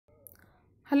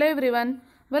Hello everyone,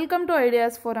 welcome to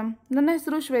ideas forum. ನನ್ನ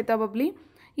ಹೆಸರು Shweta bubbly.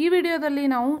 ಈ ವಿಡಿಯೋದಲ್ಲಿ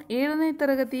ನಾವು 7ನೇ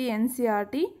ತರಗತಿ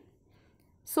NCERT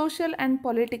social and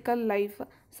political life,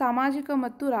 ಸಾಮಾಜಿಕ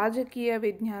ಮತ್ತು ರಾಜಕೀಯ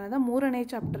ವಿಜ್ಞಾನದ 3ನೇ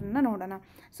ಚಾಪ್ಟರ್ನ ನೋಡೋಣ.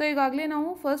 ಸೊ ಈಗಾಗಲೇ ನಾವು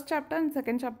first chapter and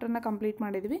second ಚಾಪ್ಟರ್ನ complete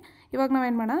ಮಾಡಿದ್ವಿ. ಇವಾಗ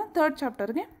ನಾವೇನು ಮಾಡೋಣ, ಥರ್ಡ್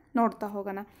ಚಾಪ್ಟರ್ಗೆ ನೋಡ್ತಾ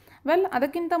ಹೋಗೋಣ.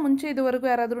 ಅದಕ್ಕಿಂತ ಮುಂಚೆ ಇದುವರೆಗೂ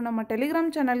ಯಾರಾದರೂ ನಮ್ಮ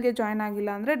ಟೆಲಿಗ್ರಾಮ್ ಚಾನಲ್ಗೆ ಜಾಯ್ನ್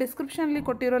ಆಗಿಲ್ಲ ಅಂದರೆ ಡಿಸ್ಕ್ರಿಪ್ಷನಲ್ಲಿ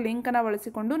ಕೊಟ್ಟಿರೋ ಲಿಂಕನ್ನು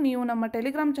ಬಳಸಿಕೊಂಡು ನೀವು ನಮ್ಮ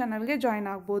ಟೆಲಿಗ್ರಾಮ್ ಚಾನಲ್ಗೆ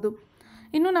ಜಾಯ್ನ್ ಆಗ್ಬೋದು.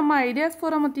 ಇನ್ನು ನಮ್ಮ ಐಡಿಯಾಸ್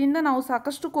ಫೋರಮ್ ವತಿಯಿಂದ ನಾವು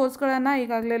ಸಾಕಷ್ಟು ಕೋರ್ಸ್ಗಳನ್ನು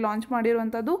ಈಗಾಗಲೇ ಲಾಂಚ್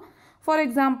ಮಾಡಿರುವಂಥದ್ದು. ಫಾರ್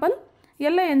ಎಕ್ಸಾಂಪಲ್,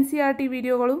 ಎಲ್ಲ NCERT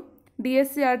ವಿಡಿಯೋಗಳು,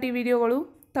 DSERT ವಿಡಿಯೋಗಳು,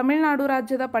 ತಮಿಳುನಾಡು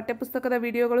ರಾಜ್ಯದ ಪಠ್ಯಪುಸ್ತಕದ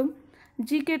ವಿಡಿಯೋಗಳು,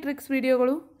 GK ಟ್ರಿಕ್ಸ್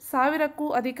ವಿಡಿಯೋಗಳು, 1000ಕ್ಕೂ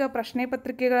ಅಧಿಕ ಪ್ರಶ್ನೆ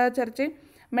ಪತ್ರಿಕೆಗಳ ಚರ್ಚೆ,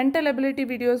 ಮೆಂಟಲ್ ಎಬಿಲಿಟಿ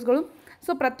ವಿಡಿಯೋಸ್ಗಳು.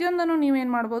 ಸೊ ಪ್ರತಿಯೊಂದನ್ನು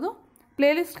ನೀವೇನು ಮಾಡ್ಬೋದು,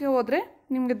 ಪ್ಲೇಲಿಸ್ಟ್ಗೆ ಹೋದರೆ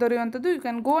ನಿಮಗೆ ದೊರೆಯುವಂಥದ್ದು. You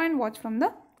can go and watch from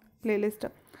the playlist.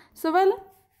 So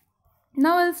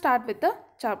ನಾವು will start with the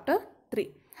chapter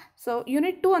 3. So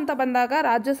unit 2 ಅಂತ ಬಂದಾಗ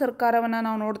ರಾಜ್ಯ ಸರ್ಕಾರವನ್ನು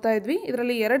ನಾವು ನೋಡ್ತಾ ಇದ್ವಿ.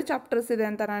 ಇದರಲ್ಲಿ 2 ಚಾಪ್ಟರ್ಸ್ ಇದೆ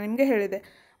ಅಂತ ನಾನು ನಿಮಗೆ ಹೇಳಿದೆ.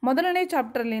 ಮೊದಲನೇ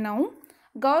ಚಾಪ್ಟ್ರಲ್ಲಿ ನಾವು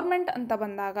ಗೌರ್ಮೆಂಟ್ ಅಂತ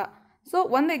ಬಂದಾಗ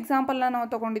ಒಂದು ಎಕ್ಸಾಂಪಲ್ನ ನಾವು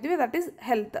ತೊಗೊಂಡಿದ್ವಿ, ದಟ್ ಈಸ್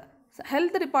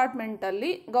ಹೆಲ್ತ್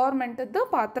ಡಿಪಾರ್ಟ್ಮೆಂಟಲ್ಲಿ ಗೌರ್ಮೆಂಟದ್ದು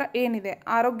ಪಾತ್ರ ಏನಿದೆ,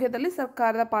 ಆರೋಗ್ಯದಲ್ಲಿ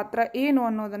ಸರ್ಕಾರದ ಪಾತ್ರ ಏನು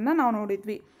ಅನ್ನೋದನ್ನು ನಾವು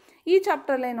ನೋಡಿದ್ವಿ. ಈ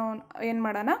ಚಾಪ್ಟ್ರಲ್ಲಿ ನಾವು ಏನು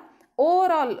ಮಾಡೋಣ,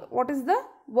 over all what is the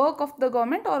work of the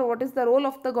government or what is the role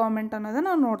of the government ಅನ್ನೋದನ್ನು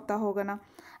ನಾವು ನೋಡ್ತಾ ಹೋಗೋಣ.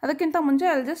 ಅದಕ್ಕಿಂತ ಮುಂಚೆ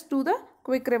I just do the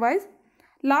quick revise.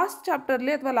 Last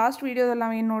ಚಾಪ್ಟರ್ಲಿ ಅಥವಾ ಲಾಸ್ಟ್ ವೀಡಿಯೋದಲ್ಲಿ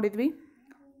ನಾವು ಏನು ನೋಡಿದ್ವಿ,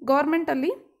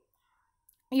 ಗೌರ್ಮೆಂಟಲ್ಲಿ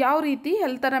ಯಾವ ರೀತಿ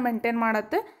ಹೆಲ್ತನ್ನು ಮೇಂಟೈನ್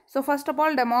ಮಾಡುತ್ತೆ. So first of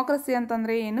all democracy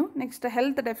ಅಂತಂದರೆ ಏನು, ನೆಕ್ಸ್ಟ್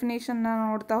ಹೆಲ್ತ್ ಡೆಫಿನೇಷನ್ನ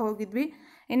ನೋಡ್ತಾ ಹೋಗಿದ್ವಿ.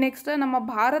 ನೆಕ್ಸ್ಟ್ ನಮ್ಮ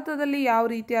ಭಾರತದಲ್ಲಿ ಯಾವ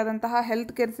ರೀತಿಯಾದಂತಹ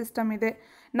ಹೆಲ್ತ್ ಕೇರ್ ಸಿಸ್ಟಮ್ ಇದೆ,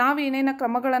 ನಾವು ಏನೇನು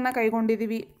ಕ್ರಮಗಳನ್ನು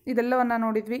ಕೈಗೊಂಡಿದ್ದೀವಿ, ಇದೆಲ್ಲವನ್ನು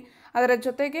ನೋಡಿದ್ವಿ. ಅದರ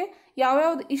ಜೊತೆಗೆ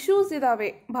ಯಾವ್ಯಾವ್ದು ಇಶ್ಯೂಸ್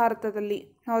ಇದ್ದಾವೆ ಭಾರತದಲ್ಲಿ,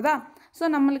 ಹೌದಾ. ಸೊ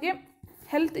ನಮ್ಮಲ್ಲಿಗೆ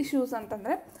ಹೆಲ್ತ್ ಇಶ್ಯೂಸ್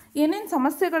ಅಂತಂದರೆ ಏನೇನು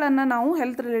ಸಮಸ್ಯೆಗಳನ್ನು ನಾವು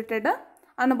ಹೆಲ್ತ್ ರಿಲೇಟೆಡ್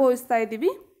ಅನುಭವಿಸ್ತಾ ಇದ್ದೀವಿ,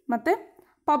 ಮತ್ತು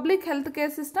ಪಬ್ಲಿಕ್ ಹೆಲ್ತ್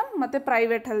ಕೇರ್ ಸಿಸ್ಟಮ್ ಮತ್ತು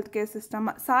ಪ್ರೈವೇಟ್ ಹೆಲ್ತ್ ಕೇರ್ ಸಿಸ್ಟಮ್,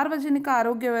 ಸಾರ್ವಜನಿಕ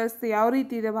ಆರೋಗ್ಯ ವ್ಯವಸ್ಥೆ ಯಾವ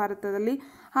ರೀತಿ ಇದೆ ಭಾರತದಲ್ಲಿ,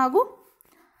 ಹಾಗೂ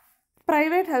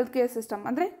ಪ್ರೈವೇಟ್ ಹೆಲ್ತ್ ಕೇರ್ ಸಿಸ್ಟಮ್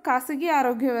ಅಂದರೆ ಖಾಸಗಿ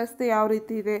ಆರೋಗ್ಯ ವ್ಯವಸ್ಥೆ ಯಾವ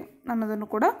ರೀತಿ ಇದೆ ಅನ್ನೋದನ್ನು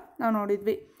ಕೂಡ ನಾವು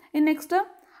ನೋಡಿದ್ವಿ. ನೆಕ್ಸ್ಟ್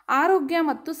ಆರೋಗ್ಯ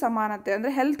ಮತ್ತು ಸಮಾನತೆ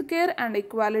ಅಂದರೆ ಹೆಲ್ತ್ ಕೇರ್ ಆ್ಯಂಡ್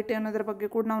ಈಕ್ವಾಲಿಟಿ ಅನ್ನೋದ್ರ ಬಗ್ಗೆ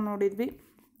ಕೂಡ ನಾವು ನೋಡಿದ್ವಿ.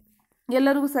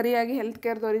 ಎಲ್ಲರಿಗೂ ಸರಿಯಾಗಿ ಹೆಲ್ತ್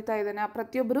ಕೇರ್ ದೊರೀತಾ ಇದ್ದೇನೆ,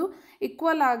 ಪ್ರತಿಯೊಬ್ಬರು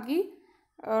ಈಕ್ವಲ್ ಆಗಿ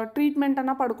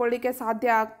ಟ್ರೀಟ್ಮೆಂಟನ್ನು ಪಡ್ಕೊಳ್ಳಿಕ್ಕೆ ಸಾಧ್ಯ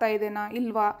ಆಗ್ತಾ ಇದೆನಾ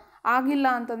ಇಲ್ವಾ, ಆಗಿಲ್ಲ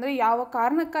ಅಂತಂದರೆ ಯಾವ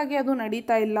ಕಾರಣಕ್ಕಾಗಿ ಅದು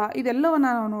ನಡೀತಾ ಇಲ್ಲ, ಇದೆಲ್ಲವನ್ನು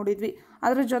ನಾವು ನೋಡಿದ್ವಿ.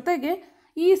 ಅದರ ಜೊತೆಗೆ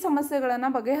ಈ ಸಮಸ್ಯೆಗಳನ್ನು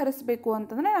ಬಗೆಹರಿಸಬೇಕು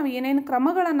ಅಂತಂದರೆ ನಾವು ಏನೇನು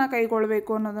ಕ್ರಮಗಳನ್ನು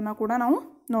ಕೈಗೊಳ್ಳಬೇಕು ಅನ್ನೋದನ್ನು ಕೂಡ ನಾವು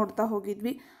ನೋಡ್ತಾ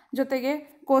ಹೋಗಿದ್ವಿ. ಜೊತೆಗೆ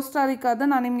ಕೋಸ್ಟಾರಿಕಾದ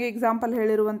ನಾನು ನಿಮಗೆ ಎಕ್ಸಾಂಪಲ್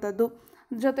ಹೇಳಿರುವಂಥದ್ದು,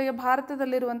 ಜೊತೆಗೆ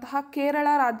ಭಾರತದಲ್ಲಿರುವಂತಹ ಕೇರಳ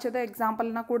ರಾಜ್ಯದ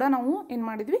ಎಕ್ಸಾಂಪಲ್ನ ಕೂಡ ನಾವು ಏನು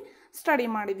ಮಾಡಿದ್ವಿ, ಸ್ಟಡಿ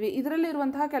ಮಾಡಿದ್ವಿ.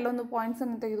 ಇದರಲ್ಲಿರುವಂತಹ ಕೆಲವೊಂದು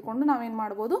ಪಾಯಿಂಟ್ಸನ್ನು ತೆಗೆದುಕೊಂಡು ನಾವೇನು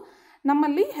ಮಾಡ್ಬೋದು,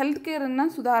 ನಮ್ಮಲ್ಲಿ ಹೆಲ್ತ್ ಕೇರನ್ನು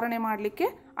ಸುಧಾರಣೆ ಮಾಡಲಿಕ್ಕೆ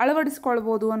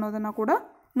ಅಳವಡಿಸ್ಕೊಳ್ಬೋದು ಅನ್ನೋದನ್ನು ಕೂಡ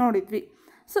ನೋಡಿದ್ವಿ.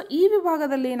 ಸೊ ಈ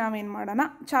ವಿಭಾಗದಲ್ಲಿ ನಾವೇನು ಮಾಡೋಣ,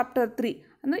 ಚಾಪ್ಟರ್ 3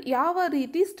 ಅಂದರೆ ಯಾವ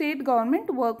ರೀತಿ ಸ್ಟೇಟ್ ಗೌರ್ಮೆಂಟ್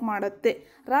ವರ್ಕ್ ಮಾಡುತ್ತೆ,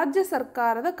 ರಾಜ್ಯ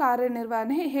ಸರ್ಕಾರದ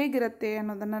ಕಾರ್ಯನಿರ್ವಹಣೆ ಹೇಗಿರುತ್ತೆ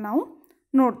ಅನ್ನೋದನ್ನು ನಾವು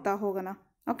ನೋಡ್ತಾ ಹೋಗೋಣ.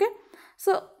 ಓಕೆ.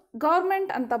 ಸೊ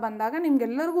ಗೌರ್ಮೆಂಟ್ ಅಂತ ಬಂದಾಗ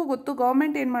ನಿಮಗೆಲ್ಲರಿಗೂ ಗೊತ್ತು,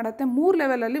 ಗೌರ್ಮೆಂಟ್ ಏನು ಮಾಡುತ್ತೆ, 3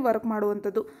 ಲೆವೆಲಲ್ಲಿ ವರ್ಕ್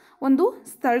ಮಾಡುವಂಥದ್ದು. ಒಂದು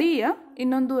ಸ್ಥಳೀಯ,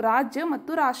 ಇನ್ನೊಂದು ರಾಜ್ಯ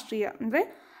ಮತ್ತು ರಾಷ್ಟ್ರೀಯ ಅಂದರೆ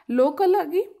ಲೋಕಲ್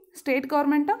ಆಗಿ ಸ್ಟೇಟ್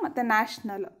ಗೌರ್ಮೆಂಟ ಮತ್ತು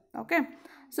national. Okay.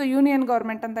 So union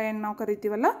government ಅಂತ ಏನು ನಾವು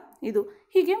ಕರಿತೀವಲ್ಲ ಇದು,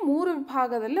 ಹೀಗೆ 3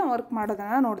 ವಿಭಾಗದಲ್ಲಿ ವರ್ಕ್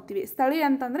ಮಾಡೋದನ್ನು ನೋಡ್ತೀವಿ. ಸ್ಥಳೀಯ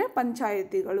ಅಂತಂದರೆ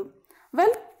ಪಂಚಾಯತಿಗಳು.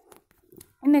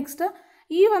 ನೆಕ್ಸ್ಟ್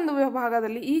ಈ ಒಂದು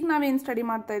ವಿಭಾಗದಲ್ಲಿ ಈಗ ನಾವೇನು ಸ್ಟಡಿ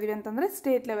ಮಾಡ್ತಾ ಇದ್ದೀವಿ ಅಂತಂದರೆ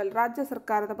ಸ್ಟೇಟ್ ಲೆವೆಲ್, ರಾಜ್ಯ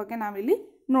ಸರ್ಕಾರದ ಬಗ್ಗೆ ನಾವಿಲ್ಲಿ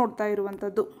ನೋಡ್ತಾ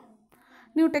ಇರುವಂಥದ್ದು.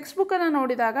 ನೀವು ಟೆಕ್ಸ್ಟ್ ಬುಕ್ಕನ್ನು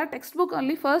ನೋಡಿದಾಗ ಟೆಕ್ಸ್ಟ್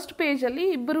ಬುಕ್ಕಲ್ಲಿ ಫಸ್ಟ್ ಪೇಜಲ್ಲಿ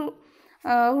ಇಬ್ಬರು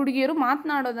ಹುಡುಗಿಯರು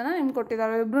ಮಾತನಾಡೋದನ್ನು ನಿಮ್ಗೆ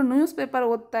ಕೊಟ್ಟಿದ್ದಾರೆ. ಇಬ್ಬರು ನ್ಯೂಸ್ ಪೇಪರ್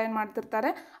ಓದ್ತಾ ಏನು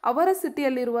ಮಾಡ್ತಿರ್ತಾರೆ, ಅವರ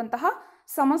ಸಿಟಿಯಲ್ಲಿರುವಂತಹ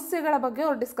ಸಮಸ್ಯೆಗಳ ಬಗ್ಗೆ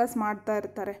ಅವ್ರು ಡಿಸ್ಕಸ್ ಮಾಡ್ತಾ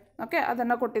ಇರ್ತಾರೆ. ಓಕೆ,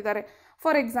 ಅದನ್ನು ಕೊಟ್ಟಿದ್ದಾರೆ.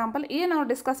 ಫಾರ್ ಎಕ್ಸಾಂಪಲ್ ಏನು ಅವ್ರು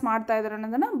ಡಿಸ್ಕಸ್ ಮಾಡ್ತಾ ಇದ್ದಾರೆ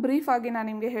ಅನ್ನೋದನ್ನು ಬ್ರೀಫಾಗಿ ನಾನು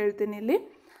ನಿಮಗೆ ಹೇಳ್ತೀನಿ ಇಲ್ಲಿ.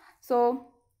 ಸೊ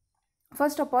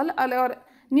ಫಸ್ಟ್ ಆಫ್ ಆಲ್ ಅಲ್ಲಿ ಅವ್ರ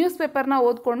ನ್ಯೂಸ್ ಪೇಪರ್ನ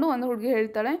ಓದ್ಕೊಂಡು ಒಂದು ಹುಡುಗಿ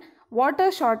ಹೇಳ್ತಾಳೆ,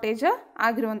 ವಾಟರ್ ಶಾರ್ಟೇಜ್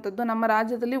ಆಗಿರುವಂಥದ್ದು, ನಮ್ಮ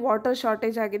ರಾಜ್ಯದಲ್ಲಿ ವಾಟರ್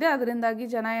ಶಾರ್ಟೇಜ್ ಆಗಿದೆ, ಅದರಿಂದಾಗಿ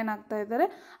ಜನ ಏನಾಗ್ತಾ ಇದ್ದಾರೆ,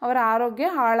 ಅವರ ಆರೋಗ್ಯ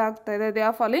ಹಾಳಾಗ್ತಾ ಇದೆ, ದೇ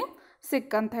ಆರ್ ಫಾಲಿಂಗ್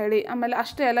ಸಿಕ್ ಅಂತ ಹೇಳಿ. ಆಮೇಲೆ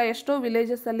ಅಷ್ಟೇ ಅಲ್ಲ, ಎಷ್ಟೋ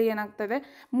ವಿಲೇಜಸ್ಸಲ್ಲಿ ಏನಾಗ್ತದೆ,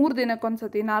 3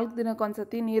 ದಿನಕ್ಕೊಂದ್ಸತಿ 4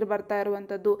 ದಿನಕ್ಕೊಂದ್ಸತಿ ನೀರು ಬರ್ತಾ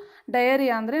ಇರುವಂಥದ್ದು.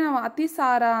 ಡಯರಿಯಾ ಅಂದರೆ ನಾವು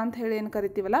ಅತಿಸಾರ ಅಂತ ಹೇಳಿ ಏನು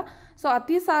ಕರಿತೀವಲ್ಲ, ಸೊ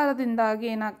ಅತಿಸಾರದಿಂದಾಗಿ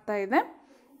ಏನಾಗ್ತಾ ಇದೆ,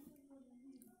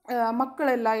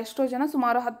 ಮಕ್ಕಳೆಲ್ಲ ಎಷ್ಟೋ ಜನ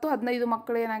ಸುಮಾರು 10-15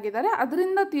 ಮಕ್ಕಳು ಏನಾಗಿದ್ದಾರೆ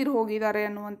ಅದರಿಂದ ತೀರು ಹೋಗಿದ್ದಾರೆ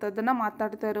ಅನ್ನುವಂಥದ್ದನ್ನು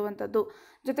ಮಾತಾಡ್ತಾ ಇರುವಂಥದ್ದು.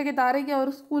 ಜೊತೆಗೆ ದಾರಿಗೆ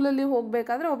ಅವರು ಸ್ಕೂಲಲ್ಲಿ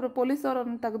ಹೋಗಬೇಕಾದ್ರೆ ಒಬ್ಬರು ಪೊಲೀಸವರು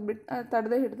ಅವ್ರನ್ನ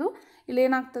ತಡೆದು ಹಿಡಿದು ಇಲ್ಲಿ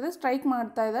ಏನಾಗ್ತದೆ, ಸ್ಟ್ರೈಕ್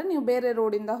ಮಾಡ್ತಾ ಇದ್ದಾರೆ, ನೀವು ಬೇರೆ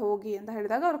ರೋಡಿಂದ ಹೋಗಿ ಅಂತ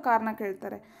ಹೇಳಿದಾಗ ಅವ್ರು ಕಾರಣ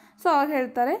ಕೇಳ್ತಾರೆ. ಸೊ ಅವಾಗ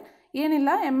ಹೇಳ್ತಾರೆ, ಏನಿಲ್ಲ,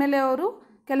 MLA ಅವರು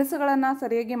ಕೆಲಸಗಳನ್ನು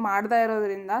ಸರಿಯಾಗಿ ಮಾಡ್ತಾ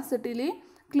ಇರೋದ್ರಿಂದ ಸಿಟಿಲಿ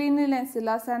ಕ್ಲೀನ್ಲಿನೆಸ್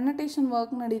ಇಲ್ಲ, ಸ್ಯಾನಿಟೇಷನ್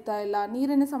ವರ್ಕ್ ನಡೀತಾ ಇಲ್ಲ,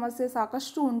 ನೀರಿನ ಸಮಸ್ಯೆ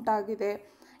ಸಾಕಷ್ಟು ಉಂಟಾಗಿದೆ,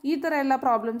 ಈ ಥರ ಎಲ್ಲ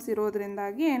ಪ್ರಾಬ್ಲಮ್ಸ್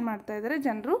ಇರೋದ್ರಿಂದಾಗಿ ಏನು ಮಾಡ್ತಾ ಇದ್ದಾರೆ,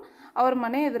 ಜನರು ಅವ್ರ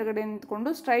ಮನೆ ಎದುರುಗಡೆ ನಿಂತ್ಕೊಂಡು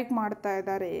ಸ್ಟ್ರೈಕ್ ಮಾಡ್ತಾ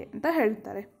ಇದ್ದಾರೆ ಅಂತ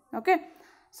ಹೇಳ್ತಾರೆ. ಓಕೆ.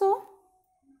 ಸೊ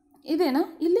ಇದೇನಾ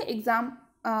ಇಲ್ಲಿ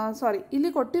ಇಲ್ಲಿ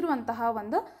ಕೊಟ್ಟಿರುವಂತಹ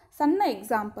ಒಂದು ಸಣ್ಣ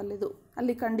ಎಕ್ಸಾಂಪಲ್ ಇದು,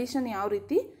 ಅಲ್ಲಿ ಕಂಡೀಷನ್ ಯಾವ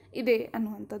ರೀತಿ ಇದೆ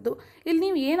ಅನ್ನುವಂಥದ್ದು. ಇಲ್ಲಿ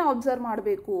ನೀವು ಏನು ಅಬ್ಸರ್ವ್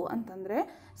ಮಾಡಬೇಕು ಅಂತಂದರೆ,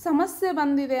 ಸಮಸ್ಯೆ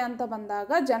ಬಂದಿದೆ ಅಂತ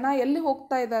ಬಂದಾಗ ಜನ ಎಲ್ಲಿ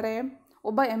ಹೋಗ್ತಾ ಇದ್ದಾರೆ,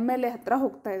 ಒಬ್ಬ MLA ಹತ್ರ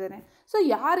ಹೋಗ್ತಾ ಇದ್ದಾನೆ. ಸೊ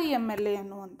ಯಾರು ಈ MLA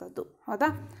ಅನ್ನುವಂಥದ್ದು, ಹೌದಾ?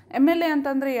 MLA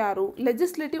ಅಂತಂದರೆ ಯಾರು,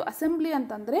 ಲೆಜಿಸ್ಲೇಟಿವ್ ಅಸೆಂಬ್ಲಿ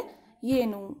ಅಂತಂದರೆ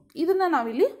ಏನು, ಇದನ್ನು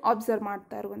ನಾವಿಲ್ಲಿ ಅಬ್ಸರ್ವ್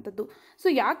ಮಾಡ್ತಾ ಇರುವಂಥದ್ದು. ಸೊ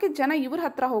ಯಾಕೆ ಜನ ಇವ್ರ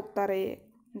ಹತ್ರ ಹೋಗ್ತಾರೆ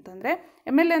ಅಂತಂದರೆ,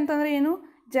 MLA ಅಂತಂದರೆ ಏನು,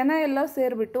 ಜನ ಎಲ್ಲ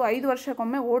ಸೇರಿಬಿಟ್ಟು 5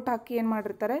 ವರ್ಷಕ್ಕೊಮ್ಮೆ ವೋಟ್ ಹಾಕಿ ಏನು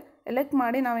ಮಾಡಿರ್ತಾರೆ, ಎಲೆಕ್ಟ್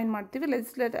ಮಾಡಿ ನಾವೇನು ಮಾಡ್ತೀವಿ,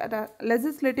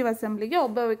 ಲೆಜಿಸ್ಲೇಟಿವ್ ಅಸೆಂಬ್ಲಿಗೆ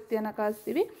ಒಬ್ಬ ವ್ಯಕ್ತಿಯನ್ನು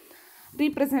ಕಳಿಸ್ತೀವಿ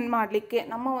ರೀಪ್ರೆಸೆಂಟ್ ಮಾಡಲಿಕ್ಕೆ.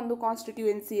 ನಮ್ಮ ಒಂದು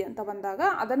ಕಾನ್ಸ್ಟಿಟ್ಯೂಯೆನ್ಸಿ ಅಂತ ಬಂದಾಗ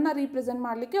ಅದನ್ನು ರೀಪ್ರೆಸೆಂಟ್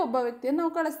ಮಾಡಲಿಕ್ಕೆ ಒಬ್ಬ ವ್ಯಕ್ತಿಯನ್ನು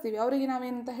ನಾವು ಕಳಿಸ್ತೀವಿ. ಅವರಿಗೆ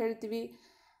ನಾವೇನಂತ ಹೇಳ್ತೀವಿ,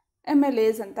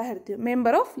 MLAs ಅಂತ ಹೇಳ್ತೀವಿ,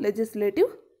 ಮೆಂಬರ್ ಆಫ್ ಲೆಜಿಸ್ಲೇಟಿವ್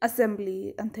ಅಸೆಂಬ್ಲಿ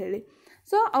ಅಂತ ಹೇಳಿ.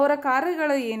 ಸೊ ಅವರ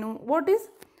ಕಾರ್ಯಗಳು ಏನು, ವಾಟ್ ಈಸ್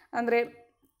ಅಂದರೆ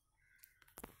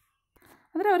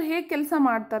ಅವ್ರು ಹೇಗೆ ಕೆಲಸ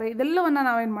ಮಾಡ್ತಾರೆ, ಇದೆಲ್ಲವನ್ನು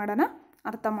ನಾವೇನು ಮಾಡೋಣ,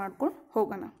 ಅರ್ಥ ಮಾಡ್ಕೊಂಡು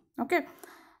ಹೋಗೋಣ. ಓಕೆ,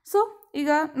 ಸೊ ಈಗ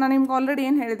ನಾನು ನಿಮ್ಗೆ ಆಲ್ರೆಡಿ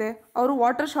ಏನು ಹೇಳಿದೆ, ಅವರು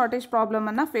ವಾಟರ್ ಶಾರ್ಟೇಜ್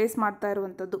ಪ್ರಾಬ್ಲಮನ್ನು ಫೇಸ್ ಮಾಡ್ತಾ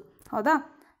ಇರುವಂಥದ್ದು, ಹೌದಾ?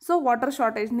 ಸೊ ವಾಟರ್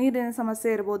ಶಾರ್ಟೇಜ್, ನೀರಿನ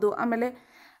ಸಮಸ್ಯೆ ಇರ್ಬೋದು, ಆಮೇಲೆ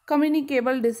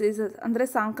ಕಮ್ಯುನಿಕೇಬಲ್ ಡಿಸೀಸಸ್ ಅಂದರೆ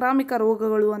ಸಾಂಕ್ರಾಮಿಕ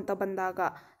ರೋಗಗಳು ಅಂತ ಬಂದಾಗ,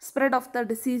 ಸ್ಪ್ರೆಡ್ ಆಫ್ ದ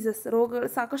ಡಿಸೀಸಸ್, ರೋಗಗಳು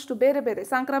ಸಾಕಷ್ಟು ಬೇರೆ ಬೇರೆ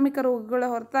ಸಾಂಕ್ರಾಮಿಕ ರೋಗಗಳ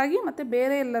ಹೊರತಾಗಿ ಮತ್ತು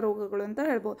ಬೇರೆ ಎಲ್ಲ ರೋಗಗಳು ಅಂತ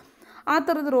ಹೇಳ್ಬೋದು. ಆ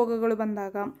ಥರದ ರೋಗಗಳು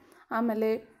ಬಂದಾಗ, ಆಮೇಲೆ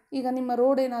ಈಗ ನಿಮ್ಮ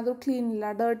ರೋಡ್ ಏನಾದರೂ ಕ್ಲೀನ್ ಇಲ್ಲ,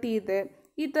 ಡರ್ಟಿ ಇದೆ,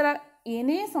 ಈ ಥರ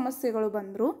ಏನೇ ಸಮಸ್ಯೆಗಳು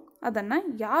ಬಂದರೂ ಅದನ್ನು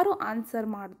ಯಾರು ಆನ್ಸರ್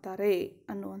ಮಾಡ್ತಾರೆ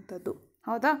ಅನ್ನುವಂಥದ್ದು,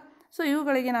 ಹೌದಾ? ಸೊ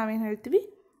ಇವುಗಳಿಗೆ ನಾವೇನು ಹೇಳ್ತೀವಿ,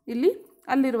 ಇಲ್ಲಿ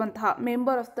ಅಲ್ಲಿರುವಂತಹ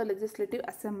member of the legislative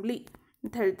assembly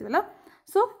ಅಂತ ಹೇಳ್ತೀವಲ್ಲ.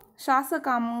 ಸೊ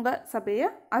ಶಾಸಕಾಂಗ ಸಭೆಯ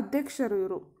ಅಧ್ಯಕ್ಷರು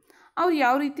ಇವರು. ಅವ್ರು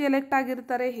ಯಾವ ರೀತಿ ಎಲೆಕ್ಟ್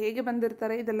ಆಗಿರ್ತಾರೆ, ಹೇಗೆ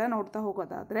ಬಂದಿರ್ತಾರೆ, ಇದೆಲ್ಲ ನೋಡ್ತಾ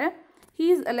ಹೋಗೋದಾದರೆ, he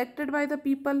is elected by the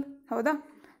people, ಹೌದಾ?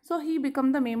 So he become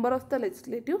the member of the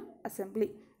legislative assembly.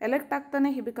 Elect ಆಗ್ತಾನೆ,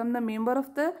 he become the member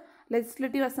of the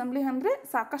legislative assembly. ಅಂದರೆ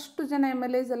ಸಾಕಷ್ಟು ಜನ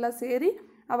MLAs ಎಲ್ಲ ಸೇರಿ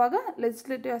ಆವಾಗ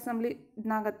ಲೆಜಿಸ್ಲೇಟಿವ್ ಅಸೆಂಬ್ಲಿ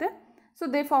ಇದಾಗುತ್ತೆ. So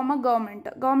they form a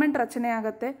government ರಚನೆ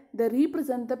ಆಗುತ್ತೆ. They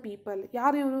represent the people.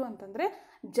 ಯಾರು ಇವರು ಅಂತಂದರೆ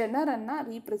ಜನರನ್ನು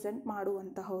ರೀಪ್ರೆಸೆಂಟ್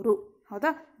ಮಾಡುವಂತಹವರು,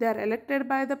 ಹೌದಾ? They are elected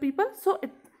by the people. So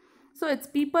it's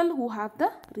people who have the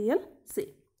real ಸೇ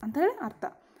ಅಂತ ಹೇಳಿ ಅರ್ಥ.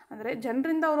 ಅಂದರೆ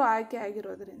ಜನರಿಂದ ಅವರು ಆಯ್ಕೆ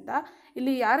ಆಗಿರೋದ್ರಿಂದ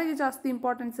ಇಲ್ಲಿ ಯಾರಿಗೆ ಜಾಸ್ತಿ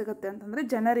ಇಂಪಾರ್ಟೆನ್ಸ್ ಸಿಗುತ್ತೆ ಅಂತಂದರೆ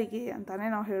ಜನರಿಗೆ ಅಂತಲೇ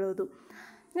ನಾವು ಹೇಳೋದು.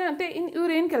 ಮತ್ತು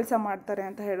ಇವ್ರು ಏನು ಕೆಲಸ ಮಾಡ್ತಾರೆ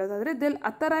ಅಂತ ಹೇಳೋದಾದರೆ, ದಿಲ್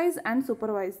authorise and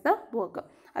supervise the work.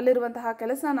 ಅಲ್ಲಿರುವಂತಹ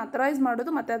ಕೆಲಸನ ಅಥರೈಸ್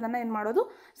ಮಾಡೋದು ಮತ್ತು ಅದನ್ನು ಏನು ಮಾಡೋದು,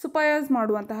 ಸೂಪರ್ವೈಸ್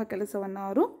ಮಾಡುವಂತಹ ಕೆಲಸವನ್ನು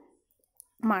ಅವರು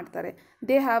ಮಾಡ್ತಾರೆ.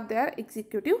 They have their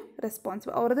executive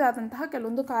responsible. ಅವರದೇ ಆದಂತಹ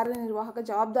ಕೆಲವೊಂದು ಕಾರ್ಯನಿರ್ವಾಹಕ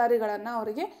ಜವಾಬ್ದಾರಿಗಳನ್ನು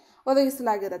ಅವರಿಗೆ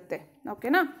ಒದಗಿಸಲಾಗಿರುತ್ತೆ.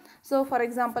 ಓಕೆನಾ? ಸೊ ಫಾರ್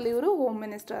ಎಕ್ಸಾಂಪಲ್ ಇವರು ಹೋಮ್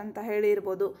ಮಿನಿಸ್ಟರ್ ಅಂತ ಹೇಳಿ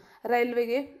ಇರ್ಬೋದು.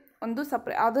 ರೈಲ್ವೆಗೆ ಒಂದು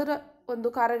ಅದರ ಒಂದು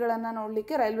ಕಾರ್ಯಗಳನ್ನು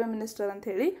ನೋಡಲಿಕ್ಕೆ ರೈಲ್ವೆ ಮಿನಿಸ್ಟರ್ ಅಂತ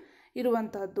ಹೇಳಿ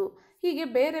ಇರುವಂತಹದ್ದು. ಹೀಗೆ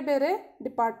ಬೇರೆ ಬೇರೆ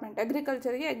ಡಿಪಾರ್ಟ್ಮೆಂಟ್,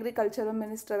 ಅಗ್ರಿಕಲ್ಚರ್ಗೆ ಅಗ್ರಿಕಲ್ಚರಲ್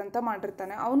ಮಿನಿಸ್ಟರ್ ಅಂತ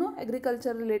ಮಾಡಿರ್ತಾನೆ, ಅವನು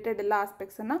ಅಗ್ರಿಕಲ್ಚರ್ ರಿಲೇಟೆಡ್ ಎಲ್ಲ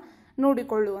ಆಸ್ಪೆಕ್ಟ್ಸನ್ನು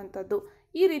ನೋಡಿಕೊಳ್ಳುವಂಥದ್ದು.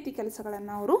 ಈ ರೀತಿ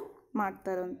ಕೆಲಸಗಳನ್ನು ಅವರು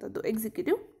ಮಾಡ್ತಾ ಇರುವಂಥದ್ದು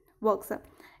ಎಕ್ಸಿಕ್ಯೂಟಿವ್ ವರ್ಕ್ಸ್.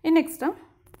 ನೆಕ್ಸ್ಟ್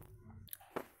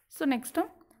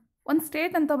ಒಂದು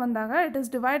ಸ್ಟೇಟ್ ಅಂತ ಬಂದಾಗ it is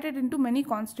divided into many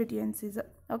constituencies.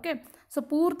 Okay, so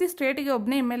ಪೂರ್ತಿ ಸ್ಟೇಟಿಗೆ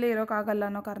ಒಬ್ಬನೇ MLA ಇರೋಕ್ಕಾಗಲ್ಲ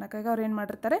ಅನ್ನೋ ಕಾರಣಕ್ಕಾಗಿ ಅವ್ರು ಏನು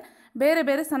ಮಾಡಿರ್ತಾರೆ, ಬೇರೆ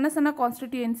ಬೇರೆ ಸಣ್ಣ ಸಣ್ಣ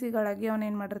ಕಾನ್ಸ್ಟಿಟ್ಯೂಯೆನ್ಸಿಗಳಾಗಿ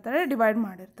ಅವನೇನು ಮಾಡಿರ್ತಾರೆ, ಡಿವೈಡ್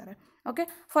ಮಾಡಿರ್ತಾರೆ. ಓಕೆ,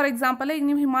 ಫಾರ್ ಎಕ್ಸಾಂಪಲ್ ಈಗ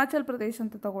ನೀವು ಹಿಮಾಚಲ್ ಪ್ರದೇಶ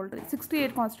ಅಂತ ತೊಗೊಳ್ರಿ,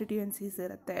 68 ಕಾನ್ಸ್ಟಿಟ್ಯೂಯೆನ್ಸೀಸ್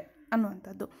ಇರುತ್ತೆ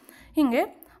ಅನ್ನುವಂಥದ್ದು. ಹೀಗೆ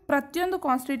ಪ್ರತಿಯೊಂದು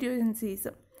constituencies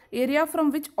area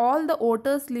from which all the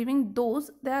voters living those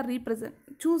they are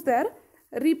choose there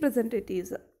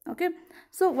ರೀಪ್ರೆಸೆಂಟೇಟಿವ್ಸ್. Okay,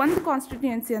 so ಒಂದು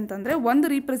ಕಾನ್ಸ್ಟಿಟ್ಯೂಯೆನ್ಸಿ ಅಂತಂದರೆ ಒಂದು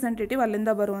ರೀಪ್ರೆಸೆಂಟೇಟಿವ್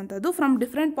ಅಲ್ಲಿಂದ ಬರುವಂಥದ್ದು ಫ್ರಮ್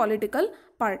ಡಿಫ್ರೆಂಟ್ ಪೊಲಿಟಿಕಲ್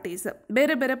ಪಾರ್ಟೀಸ್.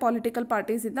 ಬೇರೆ ಬೇರೆ ಪೊಲಿಟಿಕಲ್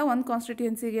ಪಾರ್ಟೀಸಿಂದ ಒಂದು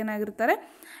ಕಾನ್ಸ್ಟಿಟ್ಯೂಯೆನ್ಸಿಗೆ ಏನಾಗಿರ್ತಾರೆ,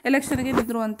 ಎಲೆಕ್ಷನ್ಗೆ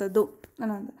ನಿಂತಿರುವಂಥದ್ದು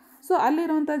ಅನ್ನೋದು. ಸೊ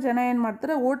ಅಲ್ಲಿರುವಂಥ ಜನ ಏನು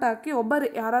ಮಾಡ್ತಾರೆ, ವೋಟ್ ಹಾಕಿ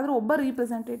ಯಾರಾದರೂ ಒಬ್ಬ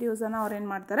ರೀಪ್ರೆಸೆಂಟೇಟಿವ್ಸನ್ನು ಅವ್ರು ಏನು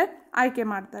ಮಾಡ್ತಾರೆ, ಆಯ್ಕೆ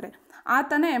ಮಾಡ್ತಾರೆ.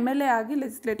 ಆತನೇ MLA ಆಗಿ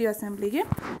ಲೆಜಿಸ್ಲೇಟಿವ್ ಅಸೆಂಬ್ಲಿಗೆ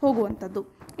ಹೋಗುವಂಥದ್ದು.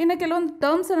 ಇನ್ನು ಕೆಲವೊಂದು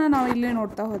ಟರ್ಮ್ಸನ್ನು ನಾವು ಇಲ್ಲಿ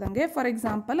ನೋಡ್ತಾ ಹೋದಂಗೆ, ಫಾರ್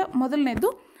ಎಕ್ಸಾಂಪಲ್ ಮೊದಲನೇದು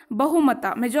ಬಹುಮತ,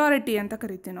 ಮೆಜಾರಿಟಿ ಅಂತ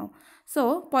ಕರಿತೀವಿ ನಾವು. So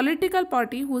political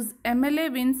party whose MLA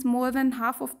wins more than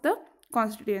half of the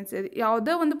constituency.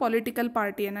 ಯಾವುದೇ ಒಂದು ಪೊಲಿಟಿಕಲ್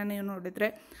ಪಾರ್ಟಿಯನ್ನು ನೀವು ನೋಡಿದರೆ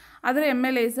ಅದರ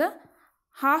MLAs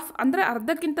ಹಾಫ್ ಅಂದರೆ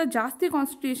ಅರ್ಧಕ್ಕಿಂತ ಜಾಸ್ತಿ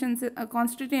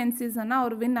ಕಾನ್ಸ್ಟಿಟ್ಯೂಯೆನ್ಸೀಸನ್ನು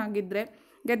ಅವ್ರು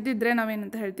ಗೆದ್ದಿದ್ರೆ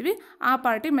ನಾವೇನಂತ ಹೇಳ್ತೀವಿ, ಆ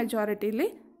ಪಾರ್ಟಿ ಮೆಜಾರಿಟಿಲಿ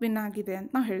ವಿನ್ ಆಗಿದೆ ಅಂತ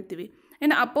ನಾವು ಹೇಳ್ತೀವಿ.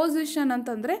 ಇನ್ನು ಅಪೋಸಿಷನ್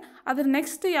ಅಂತಂದರೆ ಅದರ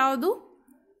ನೆಕ್ಸ್ಟ್ ಯಾವುದು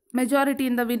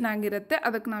ಮೆಜಾರಿಟಿಯಿಂದ ವಿನ್ ಆಗಿರುತ್ತೆ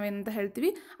ಅದಕ್ಕೆ ನಾವೇನಂತ ಹೇಳ್ತೀವಿ,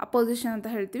 ಅಪೋಸಿಷನ್ ಅಂತ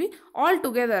ಹೇಳ್ತೀವಿ. ಆಲ್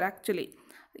ಟುಗೆದರ್ ಆ್ಯಕ್ಚುಲಿ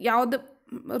ಯಾವುದು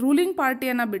ರೂಲಿಂಗ್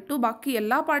ಪಾರ್ಟಿಯನ್ನು ಬಿಟ್ಟು ಬಾಕಿ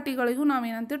ಎಲ್ಲ ಪಾರ್ಟಿಗಳಿಗೂ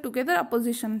ನಾವೇನಂತ ಟುಗೆದರ್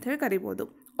ಅಪೋಸಿಷನ್ ಅಂತ ಹೇಳಿ ಕರಿಬೋದು.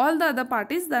 All the other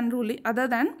parties other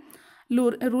than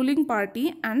ruling party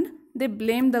and they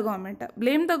blame the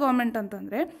government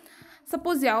ಅಂತಂದರೆ,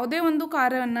 ಸಪೋಸ್ ಯಾವುದೇ ಒಂದು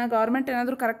ಕಾರ್ಯವನ್ನು ಗೌರ್ಮೆಂಟ್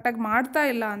ಏನಾದರೂ ಕರೆಕ್ಟಾಗಿ ಮಾಡ್ತಾ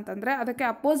ಇಲ್ಲ ಅಂತಂದರೆ ಅದಕ್ಕೆ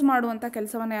ಅಪೋಸ್ ಮಾಡುವಂಥ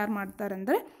ಕೆಲಸವನ್ನು ಯಾರು ಮಾಡ್ತಾರೆ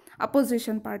ಅಂದರೆ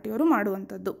ಅಪೋಸಿಷನ್ ಪಾರ್ಟಿಯವರು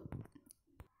ಮಾಡುವಂಥದ್ದು.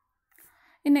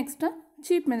 ನೆಕ್ಸ್ಟ್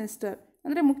ಚೀಫ್ ಮಿನಿಸ್ಟರ್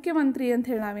ಅಂದರೆ ಮುಖ್ಯಮಂತ್ರಿ ಅಂತ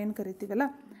ಹೇಳಿ ನಾವೇನು ಕರಿತೀವಲ್ಲ,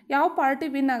 ಯಾವ ಪಾರ್ಟಿ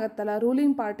ವಿನ್ ಆಗುತ್ತಲ್ಲ,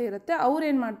 ರೂಲಿಂಗ್ ಪಾರ್ಟಿ ಇರುತ್ತೆ, ಅವ್ರು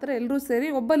ಏನು ಮಾಡ್ತಾರೆ, ಎಲ್ಲರೂ ಸೇರಿ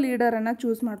ಒಬ್ಬ ಲೀಡರನ್ನು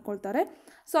ಚೂಸ್ ಮಾಡ್ಕೊಳ್ತಾರೆ.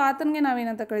 ಸೊ ಆತನಿಗೆ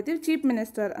ನಾವೇನಂತ ಕರಿತೀವಿ, ಚೀಫ್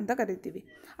ಮಿನಿಸ್ಟರ್ ಅಂತ ಕರಿತೀವಿ.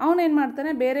 ಅವನೇನು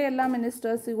ಮಾಡ್ತಾನೆ, ಬೇರೆ ಎಲ್ಲ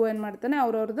ಮಿನಿಸ್ಟರ್ಸಿಗೂ ಏನು ಮಾಡ್ತಾನೆ,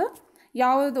 ಅವ್ರವ್ರದ್ದು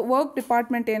ಯಾವುದು ವರ್ಕ್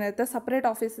ಡಿಪಾರ್ಟ್ಮೆಂಟ್ ಏನಿರುತ್ತೆ, ಸಪ್ರೇಟ್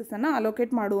ಆಫೀಸಸನ್ನು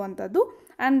ಅಲೋಕೇಟ್ ಮಾಡುವಂಥದ್ದು.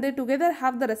 And they together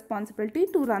have the responsibility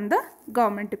to run the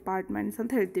government departments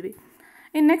ಅಂತ ಹೇಳ್ತೀವಿ.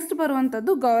 ಇನ್ನು ನೆಕ್ಸ್ಟ್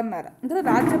ಬರುವಂಥದ್ದು ಗವರ್ನರ್, ಅಂದರೆ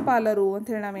ರಾಜ್ಯಪಾಲರು ಅಂತ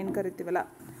ಹೇಳಿ ನಾವೇನು ಕರಿತೀವಲ್ಲ,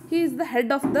 he is the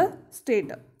head of the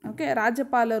state. Okay,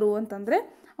 ರಾಜ್ಯಪಾಲರು ಅಂತಂದರೆ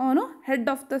ಅವನು ಹೆಡ್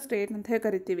ಆಫ್ ದ ಸ್ಟೇಟ್ ಅಂತ ಹೇಳಿ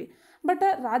ಕರಿತೀವಿ. ಬಟ್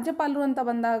ರಾಜ್ಯಪಾಲರು ಅಂತ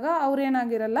ಬಂದಾಗ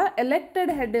ಅವ್ರೇನಾಗಿರಲ್ಲ,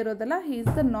 ಎಲೆಕ್ಟೆಡ್ ಹೆಡ್ ಇರೋದಲ್ಲ, he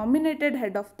is the nominated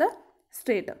head of the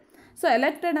state. So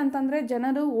elected ಅಂತಂದರೆ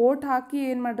ಜನರು ವೋಟ್ ಹಾಕಿ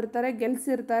ಏನು ಮಾಡಿರ್ತಾರೆ,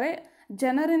 ಗೆಲ್ಲಿಸಿರ್ತಾರೆ,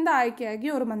 ಜನರಿಂದ ಆಯ್ಕೆಯಾಗಿ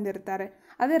ಅವರು ಬಂದಿರ್ತಾರೆ.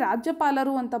 ಅದೇ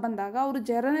ರಾಜ್ಯಪಾಲರು ಅಂತ ಬಂದಾಗ ಅವರು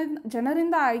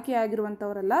ಜನರಿಂದ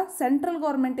ಆಯ್ಕೆಯಾಗಿರುವಂಥವರೆಲ್ಲ, ಸೆಂಟ್ರಲ್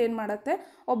ಗೌರ್ಮೆಂಟ್ ಏನು ಮಾಡುತ್ತೆ,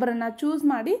 ಒಬ್ಬರನ್ನು ಚೂಸ್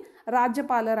ಮಾಡಿ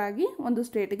ರಾಜ್ಯಪಾಲರಾಗಿ ಒಂದು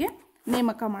ಸ್ಟೇಟ್ಗೆ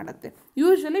ನೇಮಕ ಮಾಡುತ್ತೆ.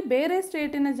 ಯೂಶ್ವಲಿ ಬೇರೆ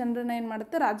ಸ್ಟೇಟಿನ ಜನರನ್ನ ಏನು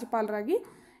ಮಾಡುತ್ತೆ, ರಾಜ್ಯಪಾಲರಾಗಿ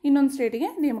ಇನ್ನೊಂದು ಸ್ಟೇಟಿಗೆ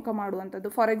ನೇಮಕ ಮಾಡುವಂಥದ್ದು.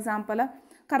 ಫಾರ್ ಎಕ್ಸಾಂಪಲ್,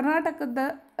 ಕರ್ನಾಟಕದ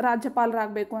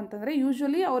ರಾಜ್ಯಪಾಲರಾಗಬೇಕು ಅಂತಂದರೆ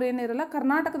ಯೂಶ್ವಲಿ ಅವ್ರೇನಿರಲ್ಲ,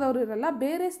 ಕರ್ನಾಟಕದವ್ರು ಇರಲ್ಲ,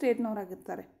 ಬೇರೆ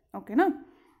ಸ್ಟೇಟ್ನವರಾಗಿರ್ತಾರೆ. ಓಕೆನಾ?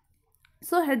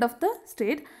 So head of the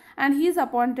state and he is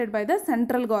appointed by the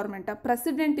central government.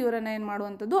 President ಇವರನ್ನು ಏನು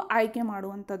ಮಾಡುವಂಥದ್ದು, ಆಯ್ಕೆ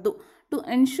ಮಾಡುವಂಥದ್ದು, to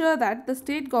ensure that the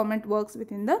state government works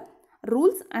with in the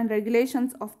rules and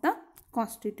regulations of the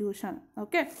constitution.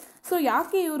 Okay, so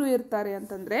ಯಾಕೆ ಇವರು ಇರ್ತಾರೆ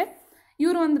ಅಂತಂದರೆ,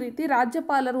 ಇವರು ಒಂದು ರೀತಿ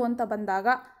ರಾಜ್ಯಪಾಲರು ಅಂತ ಬಂದಾಗ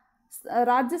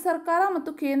ರಾಜ್ಯ ಸರ್ಕಾರ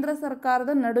ಮತ್ತು ಕೇಂದ್ರ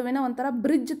ಸರ್ಕಾರದ ನಡುವಿನ ಒಂಥರ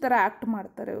ಬ್ರಿಡ್ಜ್ ಥರ ಆ್ಯಕ್ಟ್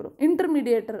ಮಾಡ್ತಾರೆ. ಇವರು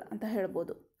ಇಂಟರ್ಮೀಡಿಯೇಟರ್ ಅಂತ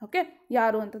ಹೇಳ್ಬೋದು. ಓಕೆ,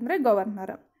 ಯಾರು ಅಂತಂದರೆ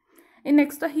ಗವರ್ನರ್. ಇನ್ನು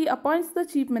next, he appoints the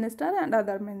chief minister and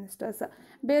other ministers.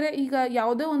 ಬೇರೆ ಈಗ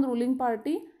ಯಾವುದೇ ಒಂದು ರೂಲಿಂಗ್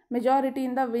ಪಾರ್ಟಿ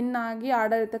ಮೆಜಾರಿಟಿಯಿಂದ ವಿನ್ ಆಗಿ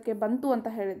ಆಡಳಿತಕ್ಕೆ ಬಂತು ಅಂತ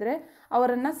ಹೇಳಿದರೆ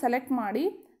ಅವರನ್ನು ಸೆಲೆಕ್ಟ್ ಮಾಡಿ,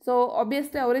 ಸೊ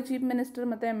ಆಬ್ವಿಯಸ್ಲಿ ಅವರೇ ಚೀಫ್ ಮಿನಿಸ್ಟರ್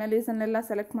ಮತ್ತು MLAsನ್ನೆಲ್ಲ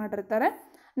ಸೆಲೆಕ್ಟ್ ಮಾಡಿರ್ತಾರೆ.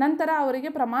 ನಂತರ ಅವರಿಗೆ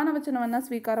ಪ್ರಮಾಣ ವಚನವನ್ನು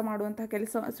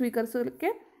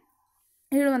ಸ್ವೀಕರಿಸಲಿಕ್ಕೆ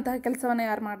ಹೇಳುವಂತಹ ಕೆಲಸವನ್ನು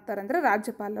ಯಾರು ಮಾಡ್ತಾರೆ ಅಂದರೆ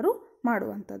ರಾಜ್ಯಪಾಲರು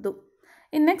ಮಾಡುವಂಥದ್ದು.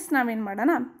 ಇನ್ನು ನೆಕ್ಸ್ಟ್ ನಾವೇನು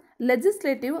ಮಾಡೋಣ,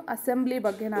 ಲೆಜಿಸ್ಲೇಟಿವ್ ಅಸೆಂಬ್ಲಿ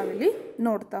ಬಗ್ಗೆ ನಾವಿಲ್ಲಿ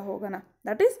ನೋಡ್ತಾ ಹೋಗೋಣ.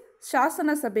 ದಟ್ ಈಸ್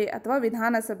ಶಾಸನ ಸಭೆ ಅಥವಾ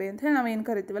ವಿಧಾನಸಭೆ ಅಂತ ಹೇಳಿ ನಾವೇನು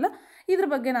ಕರಿತೀವಲ್ಲ, ಇದ್ರ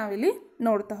ಬಗ್ಗೆ ನಾವಿಲ್ಲಿ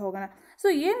ನೋಡ್ತಾ ಹೋಗೋಣ. ಸೊ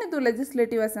ಏನಿದು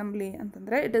ಲೆಜಿಸ್ಲೇಟಿವ್ ಅಸೆಂಬ್ಲಿ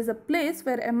ಅಂತಂದರೆ, it is a place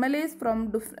where MLAs from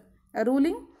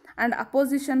ruling and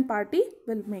opposition party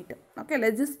will meet. Okay,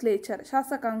 legislature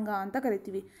ಶಾಸಕಾಂಗ ಅಂತ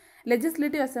ಕರಿತೀವಿ.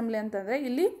 ಲೆಜಿಸ್ಲೇಟಿವ್ ಅಸೆಂಬ್ಲಿ ಅಂತಂದರೆ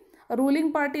ಇಲ್ಲಿ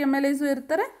ರೂಲಿಂಗ್ ಪಾರ್ಟಿ MLAಸು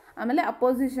ಇರ್ತಾರೆ, ಆಮೇಲೆ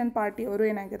ಅಪೋಸಿಷನ್ ಪಾರ್ಟಿಯವರು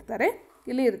ಏನಾಗಿರ್ತಾರೆ,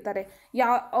 ಇಲ್ಲಿ ಇರ್ತಾರೆ.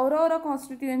 ಅವರವರ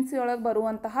ಕಾನ್ಸ್ಟಿಟ್ಯೂಯೆನ್ಸಿ ಒಳಗೆ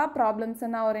ಬರುವಂತಹ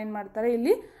ಪ್ರಾಬ್ಲಮ್ಸನ್ನು ಅವ್ರೇನು ಮಾಡ್ತಾರೆ,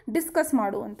 ಇಲ್ಲಿ ಡಿಸ್ಕಸ್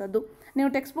ಮಾಡುವಂಥದ್ದು. ನೀವು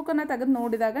ಟೆಕ್ಸ್ಟ್ ಬುಕ್ಕನ್ನು ತೆಗೆದು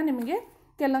ನೋಡಿದಾಗ ನಿಮಗೆ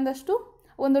ಕೆಲವೊಂದಷ್ಟು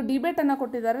ಒಂದು ಡಿಬೇಟನ್ನು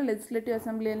ಕೊಟ್ಟಿದ್ದಾರೆ. ಲೆಜಿಸ್ಲೇಟಿವ್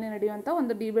ಅಸೆಂಬ್ಲಿಯಲ್ಲಿ ನಡೆಯುವಂಥ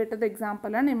ಒಂದು ಡಿಬೇಟದ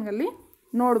ಎಕ್ಸಾಂಪಲನ್ನು ನಿಮಗಲ್ಲಿ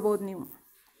ನೋಡ್ಬೋದು ನೀವು.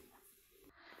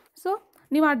 ಸೊ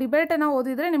ನೀವು ಆ ಡಿಬೇಟನ್ನು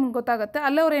ಓದಿದರೆ ನಿಮ್ಗೆ ಗೊತ್ತಾಗುತ್ತೆ,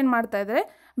 ಅಲ್ಲೇ ಅವ್ರು ಏನು ಮಾಡ್ತಾಯಿದ್ದಾರೆ,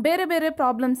 ಬೇರೆ ಬೇರೆ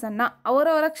ಪ್ರಾಬ್ಲಮ್ಸನ್ನು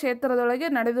ಅವರವರ ಕ್ಷೇತ್ರದೊಳಗೆ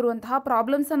ನಡೆದಿರುವಂತಹ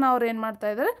ಪ್ರಾಬ್ಲಮ್ಸನ್ನು ಅವ್ರು ಏನು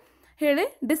ಮಾಡ್ತಾಯಿದ್ದಾರೆ ಹೇಳಿ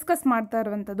ಡಿಸ್ಕಸ್ ಮಾಡ್ತಾ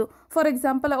ಇರುವಂಥದ್ದು. ಫಾರ್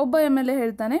ಎಕ್ಸಾಂಪಲ್, ಒಬ್ಬ MLA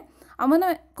ಹೇಳ್ತಾನೆ, ಅವನ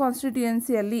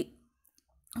ಕಾನ್ಸ್ಟಿಟ್ಯೂಯೆನ್ಸಿಯಲ್ಲಿ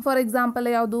ಫಾರ್ ಎಕ್ಸಾಂಪಲ್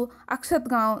ಯಾವುದು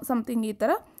ಅಕ್ಷತ್ಗಾಂವ್ ಸಮಥಿಂಗ್ ಈ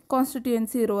ಥರ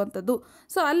ಕಾನ್ಸ್ಟಿಟ್ಯೂಯೆನ್ಸಿ ಇರುವಂಥದ್ದು.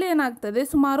 ಸೊ ಅಲ್ಲಿ ಏನಾಗ್ತದೆ,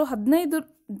 ಸುಮಾರು 15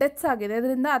 ಡೆತ್ಸ್ ಆಗಿದೆ.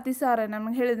 ಅದರಿಂದ ಅತಿಸಾರ,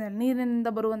 ನಮಗೆ ಹೇಳಿದೆ, ನೀರಿನಿಂದ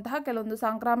ಬರುವಂತಹ ಕೆಲವೊಂದು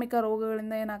ಸಾಂಕ್ರಾಮಿಕ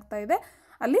ರೋಗಗಳಿಂದ ಏನಾಗ್ತಾ ಇದೆ,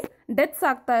 ಅಲ್ಲಿ ಡೆತ್ಸ್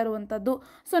ಆಗ್ತಾ ಇರುವಂಥದ್ದು.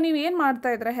 ಸೊ ನೀವು ಏನು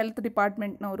ಮಾಡ್ತಾಯಿದ್ರೆ ಹೆಲ್ತ್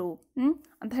ಡಿಪಾರ್ಟ್ಮೆಂಟ್ನವರು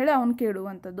ಅಂತ ಹೇಳಿ ಅವ್ನು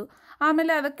ಕೇಳುವಂಥದ್ದು.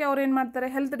 ಆಮೇಲೆ ಅದಕ್ಕೆ ಅವ್ರು ಏನು ಮಾಡ್ತಾರೆ,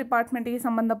 ಹೆಲ್ತ್ ಡಿಪಾರ್ಟ್ಮೆಂಟಿಗೆ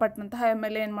ಸಂಬಂಧಪಟ್ಟಂತಹ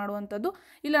MLA ಏನು ಮಾಡುವಂಥದ್ದು,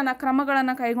 ಇಲ್ಲ ನಾ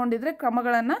ಕ್ರಮಗಳನ್ನು ಕೈಗೊಂಡಿದ್ರೆ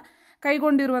ಕ್ರಮಗಳನ್ನು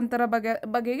ಕೈಗೊಂಡಿರುವಂಥರ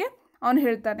ಬಗೆಗೆ ಅವನು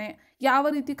ಹೇಳ್ತಾನೆ, ಯಾವ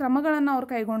ರೀತಿ ಕ್ರಮಗಳನ್ನು ಅವ್ರು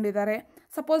ಕೈಗೊಂಡಿದ್ದಾರೆ.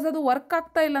 ಸಪೋಸ್ ಅದು ವರ್ಕ್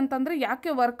ಆಗ್ತಾ ಇಲ್ಲ ಅಂತಂದರೆ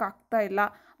ಯಾಕೆ ವರ್ಕ್ ಆಗ್ತಾ ಇಲ್ಲ,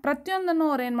 ಪ್ರತಿಯೊಂದನ್ನು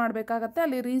ಅವ್ರು ಏನು ಮಾಡಬೇಕಾಗತ್ತೆ,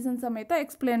 ಅಲ್ಲಿ ರೀಸನ್ ಸಮೇತ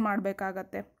ಎಕ್ಸ್ಪ್ಲೇನ್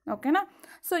ಮಾಡಬೇಕಾಗತ್ತೆ. ಓಕೆನಾ?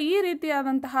 ಸೊ ಈ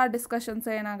ರೀತಿಯಾದಂತಹ ಡಿಸ್ಕಷನ್ಸ್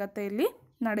ಏನಾಗುತ್ತೆ ಇಲ್ಲಿ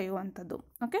ನಡೆಯುವಂಥದ್ದು.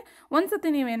 ಓಕೆ, ಒಂದ್ಸತಿ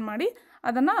ನೀವೇನು ಮಾಡಿ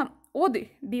ಅದನ್ನು ಓದಿ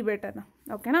ಡಿಬೇಟನ್ನು.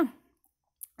 ಓಕೆನಾ?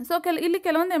 ಸೊ ಇಲ್ಲಿ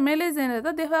ಕೆಲವೊಂದು MLAs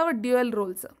ಏನಿರುತ್ತೆ, they have a dual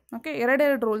rolls. Okay,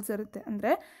 ಎರಡೆರಡು ರೋಲ್ಸ್ ಇರುತ್ತೆ,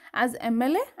 ಅಂದರೆ as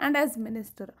MLA and as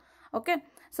minister. Okay,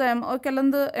 so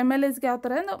ಕೆಲವೊಂದು MLAsಗೆ ಯಾವ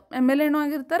ಥರ MLAನೂ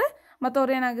ಆಗಿರ್ತಾರೆ ಮತ್ತು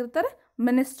ಅವ್ರು ಏನಾಗಿರ್ತಾರೆ,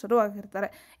 ಮಿನಿಸ್ಟರು ಆಗಿರ್ತಾರೆ.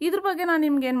 ಇದ್ರ ಬಗ್ಗೆ ನಾನು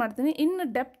ನಿಮ್ಗೆ ಏನು ಮಾಡ್ತೀನಿ, ಇನ್ನು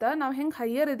ಡೆಪ್ತ್ ನಾವು ಹೆಂಗೆ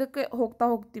ಹೈಯರ್ ಇದಕ್ಕೆ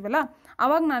ಹೋಗ್ತೀವಲ್ಲ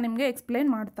ಆವಾಗ ನಾನು ನಿಮಗೆ ಎಕ್ಸ್ಪ್ಲೇನ್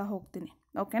ಮಾಡ್ತಾ ಹೋಗ್ತೀನಿ.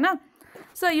 ಓಕೆನಾ?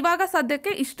 ಸೊ ಇವಾಗ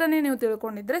ಸದ್ಯಕ್ಕೆ ಇಷ್ಟನ್ನೇ ನೀವು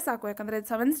ತಿಳ್ಕೊಂಡಿದ್ರೆ ಸಾಕು. ಯಾಕಂದರೆ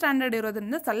 7th ಸ್ಟ್ಯಾಂಡರ್ಡ್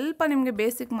ಇರೋದ್ರಿಂದ ಸ್ವಲ್ಪ ನಿಮಗೆ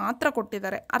ಬೇಸಿಕ್ ಮಾತ್ರ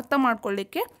ಕೊಟ್ಟಿದ್ದಾರೆ, ಅರ್ಥ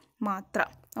ಮಾಡ್ಕೊಳ್ಳಿಕ್ಕೆ ಮಾತ್ರ.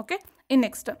 Okay, in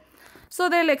next, so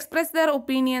they will express there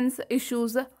opinions,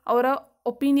 issues, ಅವರ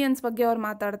ಒಪಿನಿಯನ್ಸ್ ಬಗ್ಗೆ ಅವ್ರು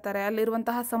ಮಾತಾಡ್ತಾರೆ,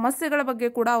 ಅಲ್ಲಿರುವಂತಹ ಸಮಸ್ಯೆಗಳ ಬಗ್ಗೆ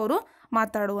ಕೂಡ ಅವರು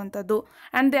ಮಾತಾಡುವಂಥದ್ದು.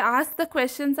 And they ask the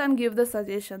questions and give the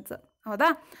suggestions. ಹೌದಾ?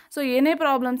 ಸೊ ಏನೇ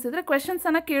ಪ್ರಾಬ್ಲಮ್ಸ್ ಇದ್ದರೆ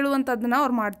ಕ್ವೆಶನ್ಸನ್ನು ಕೇಳುವಂಥದ್ದನ್ನು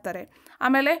ಅವ್ರು ಮಾಡ್ತಾರೆ.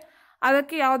 ಆಮೇಲೆ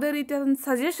ಅದಕ್ಕೆ ಯಾವುದೇ ರೀತಿಯಾದ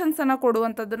ಸಜೆಷನ್ಸನ್ನು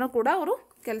ಕೊಡುವಂಥದ್ದನ್ನು ಕೂಡ ಅವರು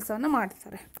ಕೆಲಸವನ್ನು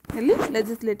ಮಾಡ್ತಾರೆ ಇಲ್ಲಿ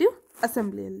legislative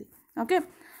ಅಸೆಂಬ್ಲಿಯಲ್ಲಿ. Okay,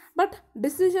 but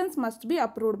decisions must be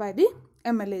approved by the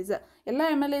MLAs. ಎಲ್ಲ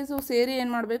MLAಸು ಸೇರಿ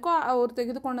ಏನು ಮಾಡಬೇಕು, ಅವ್ರು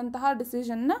ತೆಗೆದುಕೊಂಡಂತಹ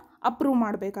ಡಿಸಿಷನ್ನ ಅಪ್ರೂವ್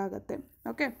ಮಾಡಬೇಕಾಗತ್ತೆ.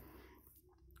 ಓಕೆ,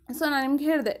 ಸೊ ನಾನು ನಿಮ್ಗೆ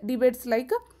ಹೇಳಿದೆ, debates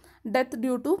like death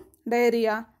due to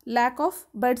diarrhoea, lack of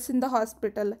beds in the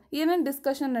hospital, ಏನೇನು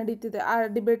ಡಿಸ್ಕಷನ್ ನಡೀತಿದೆ ಆ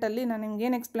ಡಿಬೇಟಲ್ಲಿ ನಾನು ನಿಮ್ಗೆ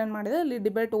ಏನು ಎಕ್ಸ್ಪ್ಲೇನ್ ಮಾಡಿದೆ ಅಲ್ಲಿ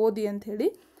ಡಿಬೇಟ್ ಓದಿ ಅಂಥೇಳಿ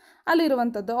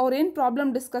ಅಲ್ಲಿರುವಂಥದ್ದು. ಅವ್ರು ಏನು ಪ್ರಾಬ್ಲಮ್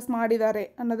ಡಿಸ್ಕಸ್ ಮಾಡಿದ್ದಾರೆ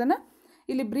ಅನ್ನೋದನ್ನು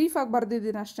ಇಲ್ಲಿ ಬ್ರೀಫಾಗಿ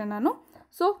ಬರೆದಿದ್ದೀನಿ ಅಷ್ಟೇ ನಾನು.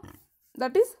 ಸೊ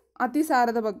ದಟ್ ಈಸ್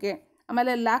ಅತಿಸಾರದ ಬಗ್ಗೆ.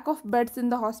 ಆಮೇಲೆ lack of beds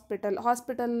in the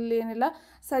hospital ಏನಿಲ್ಲ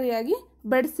ಸರಿಯಾಗಿ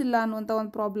ಬೆಡ್ಸ್ ಇಲ್ಲ ಅನ್ನುವಂಥ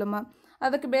ಒಂದು ಪ್ರಾಬ್ಲಮ್.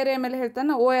 ಅದಕ್ಕೆ ಬೇರೆ ಆಮೇಲೆ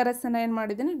ಹೇಳ್ತಾನೆ ORS ಏನು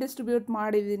ಮಾಡಿದ್ದೀನಿ ಡಿಸ್ಟ್ರಿಬ್ಯೂಟ್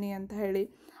ಮಾಡಿದ್ದೀನಿ ಅಂತ ಹೇಳಿ.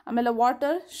 ಆಮೇಲೆ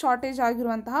ವಾಟರ್ ಶಾರ್ಟೇಜ್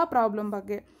ಆಗಿರುವಂತಹ ಪ್ರಾಬ್ಲಮ್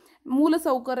ಬಗ್ಗೆ, ಮೂಲ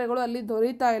ಸೌಕರ್ಯಗಳು ಅಲ್ಲಿ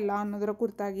ದೊರೀತಾ ಇಲ್ಲ ಅನ್ನೋದರ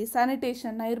ಕುರಿತಾಗಿ,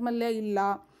 ಸ್ಯಾನಿಟೇಷನ್ ನೈರ್ಮಲ್ಯ ಇಲ್ಲ,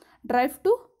 drive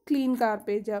to clean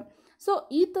garbage. So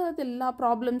ಈ ಥರದ್ದೆಲ್ಲ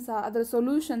ಪ್ರಾಬ್ಲಮ್ಸ, ಅದರ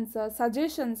ಸೊಲ್ಯೂಷನ್ಸ್,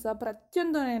 ಸಜೆಷನ್ಸ್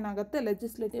ಪ್ರತಿಯೊಂದು ಏನಾಗುತ್ತೆ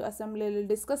ಲೆಜಿಸ್ಲೇಟಿವ್ ಅಸೆಂಬ್ಲಿಯಲ್ಲಿ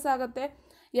ಡಿಸ್ಕಸ್ ಆಗುತ್ತೆ.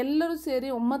 ಎಲ್ಲರೂ ಸೇರಿ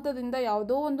ಒಮ್ಮತದಿಂದ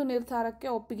ಯಾವುದೋ ಒಂದು ನಿರ್ಧಾರಕ್ಕೆ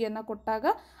ಒಪ್ಪಿಗೆಯನ್ನು ಕೊಟ್ಟಾಗ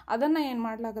ಅದನ್ನು ಏನು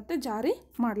ಮಾಡಲಾಗುತ್ತೆ ಜಾರಿ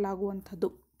ಮಾಡಲಾಗುವಂಥದ್ದು.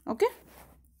 ಓಕೆ,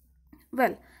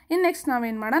 ವೆಲ್ ಇನ್ನು ನೆಕ್ಸ್ಟ್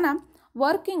ನಾವೇನು ಮಾಡೋಣ,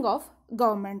 ವರ್ಕಿಂಗ್ ಆಫ್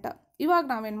ಗೌರ್ಮೆಂಟ್. ಇವಾಗ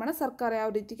ನಾವೇನು ಮಾಡೋಣ, ಸರ್ಕಾರ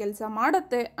ಯಾವ ರೀತಿ ಕೆಲಸ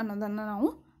ಮಾಡುತ್ತೆ ಅನ್ನೋದನ್ನು ನಾವು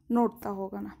ನೋಡ್ತಾ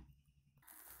ಹೋಗೋಣ.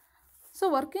 So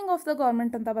working of the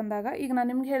government ಅಂತ ಬಂದಾಗ ಈಗ ನಾನು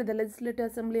ನಿಮ್ಗೆ ಹೇಳಿದೆ ಲೆಜಿಸ್ಲೇಟಿವ್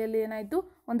ಅಸೆಂಬ್ಲಿಯಲ್ಲಿ ಏನಾಯಿತು,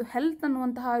 ಒಂದು ಹೆಲ್ತ್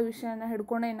ಅನ್ನುವಂತಹ ವಿಷಯನ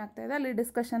ಹಿಡ್ಕೊಂಡೆ ಏನಾಗ್ತಾ ಇದೆ ಅಲ್ಲಿ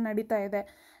ಡಿಸ್ಕಷನ್ ನಡೀತಾ ಇದೆ.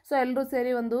 ಸೊ ಎಲ್ಲರೂ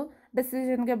ಸೇರಿ ಒಂದು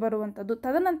ಡೆಸಿಷನ್ಗೆ ಬರುವಂಥದ್ದು.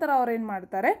 ತದನಂತರ ಅವ್ರು ಏನು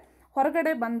ಮಾಡ್ತಾರೆ,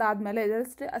 ಹೊರಗಡೆ ಬಂದಾದಮೇಲೆ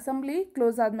ಜಸ್ಟ್ ಅಸೆಂಬ್ಲಿ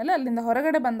ಕ್ಲೋಸ್ ಆದಮೇಲೆ ಅಲ್ಲಿಂದ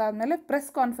ಹೊರಗಡೆ ಬಂದಾದಮೇಲೆ ಪ್ರೆಸ್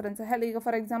ಕಾನ್ಫರೆನ್ಸ್, ಈಗ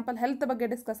ಫಾರ್ ಎಕ್ಸಾಂಪಲ್ ಹೆಲ್ತ್ ಬಗ್ಗೆ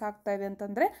ಡಿಸ್ಕಸ್ ಆಗ್ತಾ ಇದೆ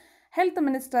ಅಂತಂದರೆ ಹೆಲ್ತ್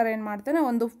ಮಿನಿಸ್ಟರ್ ಏನು ಮಾಡ್ತಾನೆ,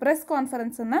 ಒಂದು ಪ್ರೆಸ್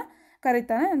ಕಾನ್ಫರೆನ್ಸನ್ನು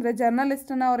ಕರೀತಾನೆ. ಅಂದರೆ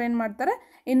ಜರ್ನಲಿಸ್ಟನ್ನು ಅವ್ರು ಏನು ಮಾಡ್ತಾರೆ,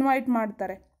 ಇನ್ವೈಟ್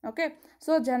ಮಾಡ್ತಾರೆ. ಓಕೆ,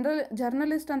 ಸೊ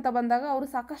ಜರ್ನಲಿಸ್ಟ್ ಅಂತ ಬಂದಾಗ ಅವರು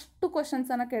ಸಾಕಷ್ಟು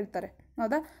ಕ್ವಶನ್ಸನ್ನು ಕೇಳ್ತಾರೆ,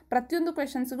 ಹೌದಾ. ಪ್ರತಿಯೊಂದು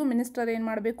ಕ್ವೆಶನ್ಸಿಗೂ ಮಿನಿಸ್ಟರ್ ಏನು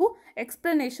ಮಾಡಬೇಕು,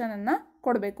 ಎಕ್ಸ್ಪ್ಲನೇಷನನ್ನು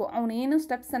ಕೊಡಬೇಕು. ಅವನೇನು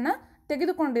ಸ್ಟೆಪ್ಸನ್ನು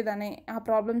ತೆಗೆದುಕೊಂಡಿದ್ದಾನೆ, ಆ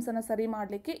ಪ್ರಾಬ್ಲಮ್ಸನ್ನು ಸರಿ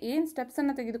ಮಾಡಲಿಕ್ಕೆ ಏನು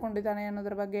ಸ್ಟೆಪ್ಸನ್ನು ತೆಗೆದುಕೊಂಡಿದ್ದಾನೆ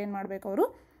ಅನ್ನೋದ್ರ ಬಗ್ಗೆ ಏನು ಮಾಡಬೇಕು, ಅವರು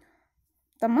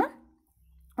ತಮ್ಮ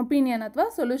ಒಪಿನಿಯನ್ ಅಥವಾ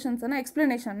ಸೊಲ್ಯೂಷನ್ಸನ್ನು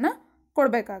ಎಕ್ಸ್ಪ್ಲನೇಷನ್ನ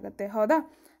ಕೊಡಬೇಕಾಗತ್ತೆ, ಹೌದಾ.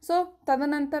 ಸೊ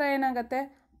ತದನಂತರ ಏನಾಗುತ್ತೆ,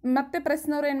 ಮತ್ತೆ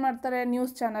ಪ್ರೆಸ್ನವ್ರು ಏನು ಮಾಡ್ತಾರೆ,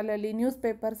 ನ್ಯೂಸ್ ಚಾನಲಲ್ಲಿ, ನ್ಯೂಸ್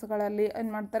ಪೇಪರ್ಸ್ಗಳಲ್ಲಿ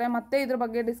ಏನು ಮಾಡ್ತಾರೆ, ಮತ್ತೆ ಇದ್ರ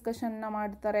ಬಗ್ಗೆ ಡಿಸ್ಕಷನ್ನ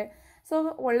ಮಾಡ್ತಾರೆ. ಸೊ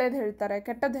ಒಳ್ಳೇದು ಹೇಳ್ತಾರೆ,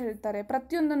 ಕೆಟ್ಟದ್ದು ಹೇಳ್ತಾರೆ,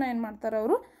 ಪ್ರತಿಯೊಂದನ್ನು ಏನು ಮಾಡ್ತಾರೆ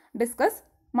ಅವರು ಡಿಸ್ಕಸ್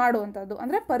ಮಾಡುವಂಥದ್ದು.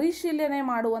 ಅಂದರೆ ಪರಿಶೀಲನೆ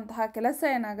ಮಾಡುವಂತಹ ಕೆಲಸ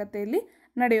ಏನಾಗುತ್ತೆ ಇಲ್ಲಿ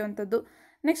ನಡೆಯುವಂಥದ್ದು.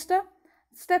 ನೆಕ್ಸ್ಟ್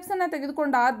ಸ್ಟೆಪ್ಸನ್ನು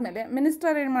ತೆಗೆದುಕೊಂಡಾದಮೇಲೆ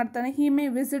ಮಿನಿಸ್ಟರ್ ಏನು ಮಾಡ್ತಾನೆ, ಹಿ ಮೇ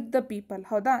ವಿಸಿಟ್ ದ ಪೀಪಲ್,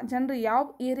 ಹೌದಾ. ಜನರು ಯಾವ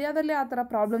ಏರಿಯಾದಲ್ಲಿ ಆ ಥರ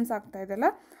ಪ್ರಾಬ್ಲಮ್ಸ್ ಆಗ್ತಾ ಇದೆಯಲ್ಲ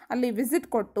ಅಲ್ಲಿ ವಿಸಿಟ್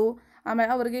ಕೊಟ್ಟು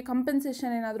ಆಮೇಲೆ ಅವರಿಗೆ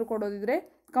ಕಂಪೆನ್ಸೇಷನ್ ಏನಾದರೂ ಕೊಡೋದಿದ್ರೆ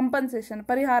ಕಂಪನ್ಸೇಷನ್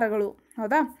ಪರಿಹಾರಗಳು,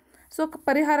 ಹೌದಾ. ಸೊ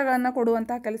ಪರಿಹಾರಗಳನ್ನು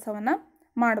ಕೊಡುವಂತಹ ಕೆಲಸವನ್ನು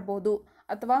ಮಾಡ್ಬೋದು.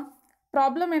 ಅಥವಾ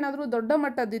ಪ್ರಾಬ್ಲಮ್ ಏನಾದರೂ ದೊಡ್ಡ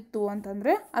ಮಟ್ಟದಿತ್ತು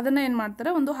ಅಂತಂದರೆ ಅದನ್ನು ಏನು ಮಾಡ್ತಾರೆ,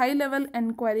 ಒಂದು ಹೈ ಲೆವೆಲ್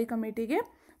ಎನ್ಕ್ವೈರಿ ಕಮಿಟಿಗೆ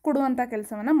ಕೊಡುವಂಥ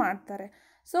ಕೆಲಸವನ್ನು ಮಾಡ್ತಾರೆ.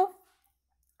 ಸೊ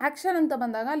ಆ್ಯಕ್ಷನ್ ಅಂತ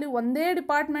ಬಂದಾಗ ಅಲ್ಲಿ ಒಂದೇ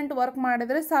ಡಿಪಾರ್ಟ್ಮೆಂಟ್ ವರ್ಕ್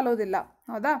ಮಾಡಿದರೆ ಸಾಲೋದಿಲ್ಲ,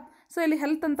 ಹೌದಾ. ಸೊ ಇಲ್ಲಿ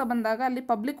ಹೆಲ್ತ್ ಅಂತ ಬಂದಾಗ ಅಲ್ಲಿ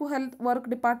ಪಬ್ಲಿಕ್ ಹೆಲ್ತ್ ವರ್ಕ್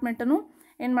ಡಿಪಾರ್ಟ್ಮೆಂಟನ್ನು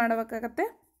ಏನು ಮಾಡಬೇಕಾಗತ್ತೆ,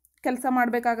 ಕೆಲಸ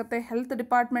ಮಾಡಬೇಕಾಗತ್ತೆ. ಹೆಲ್ತ್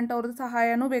ಡಿಪಾರ್ಟ್ಮೆಂಟ್ ಅವ್ರದ್ದು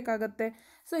ಸಹಾಯನೂ ಬೇಕಾಗುತ್ತೆ.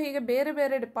 ಸೊ ಹೀಗೆ ಬೇರೆ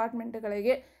ಬೇರೆ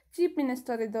ಡಿಪಾರ್ಟ್ಮೆಂಟ್ಗಳಿಗೆ ಚೀಫ್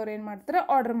ಮಿನಿಸ್ಟರ್ ಇದ್ದವ್ರು ಏನು ಮಾಡ್ತಾರೆ,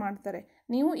 ಆರ್ಡರ್ ಮಾಡ್ತಾರೆ,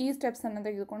 ನೀವು ಈ ಸ್ಟೆಪ್ಸನ್ನು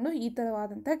ತೆಗೆದುಕೊಂಡು ಈ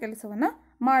ಥರವಾದಂಥ ಕೆಲಸವನ್ನು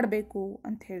ಮಾಡಬೇಕು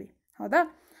ಅಂಥೇಳಿ, ಹೌದಾ.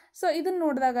 ಸೊ ಇದನ್ನು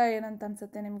ನೋಡಿದಾಗ ಏನಂತ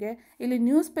ಅನಿಸುತ್ತೆ ನಿಮಗೆ, ಇಲ್ಲಿ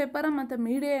ನ್ಯೂಸ್ ಪೇಪರ್ ಮತ್ತು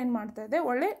ಮೀಡಿಯಾ ಏನು ಮಾಡ್ತಾ ಇದೆ,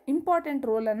 ಒಳ್ಳೆ ಇಂಪಾರ್ಟೆಂಟ್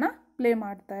ರೋಲನ್ನು ಪ್ಲೇ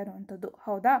ಮಾಡ್ತಾ ಇರುವಂಥದ್ದು,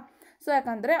 ಹೌದಾ. ಸೊ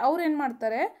ಯಾಕಂದರೆ ಅವ್ರು ಏನು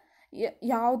ಮಾಡ್ತಾರೆ,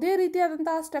 ಯಾವುದೇ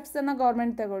ರೀತಿಯಾದಂತಹ ಸ್ಟೆಪ್ಸನ್ನು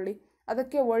ಗೌರ್ಮೆಂಟ್ ತಗೊಳ್ಳಿ,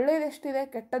 ಅದಕ್ಕೆ ಒಳ್ಳೆಯದೆಷ್ಟಿದೆ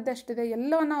ಕೆಟ್ಟದ್ದೆಷ್ಟಿದೆ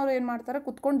ಎಲ್ಲವನ್ನು ಅವ್ರು ಏನು ಮಾಡ್ತಾರೆ,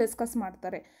 ಕುತ್ಕೊಂಡು ಡಿಸ್ಕಸ್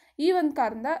ಮಾಡ್ತಾರೆ. ಈ ಒಂದು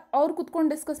ಕಾರಣದಿಂದ ಅವ್ರು ಕುತ್ಕೊಂಡು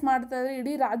ಡಿಸ್ಕಸ್ ಮಾಡ್ತಾಯಿದ್ರೆ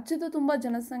ಇಡೀ ರಾಜ್ಯದ ತುಂಬ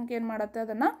ಜನಸಂಖ್ಯೆ ಏನು ಮಾಡುತ್ತೆ,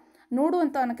 ಅದನ್ನು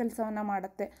ನೋಡುವಂಥ ಕೆಲಸವನ್ನು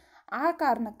ಮಾಡುತ್ತೆ. ಆ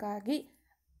ಕಾರಣಕ್ಕಾಗಿ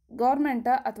ಗೌರ್ಮೆಂಟ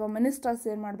ಅಥವಾ ಮಿನಿಸ್ಟರ್ಸ್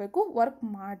ಏನು ಮಾಡಬೇಕು, ವರ್ಕ್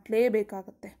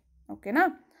ಮಾಡಲೇಬೇಕಾಗತ್ತೆ, ಓಕೆನಾ.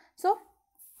 ಸೊ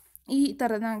ಈ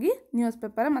ಥರನಾಗಿ ನ್ಯೂಸ್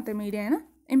ಪೇಪರ್ ಮತ್ತು ಮೀಡಿಯಾ ಏನು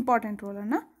ಇಂಪಾರ್ಟೆಂಟ್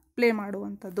ರೋಲನ್ನು ಪ್ಲೇ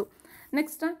ಮಾಡುವಂಥದ್ದು.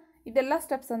 ನೆಕ್ಸ್ಟ್ ಇದೆಲ್ಲ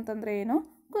ಸ್ಟೆಪ್ಸ್ ಅಂತಂದರೆ ಏನು,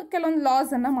 ಕೆಲವೊಂದು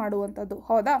ಲಾಸನ್ನು ಮಾಡುವಂಥದ್ದು,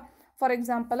 ಹೌದಾ. ಫಾರ್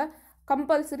ಎಕ್ಸಾಂಪಲ್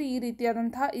ಕಂಪಲ್ಸರಿ ಈ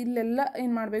ರೀತಿಯಾದಂತಹ ಇಲ್ಲೆಲ್ಲ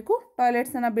ಏನು ಮಾಡಬೇಕು,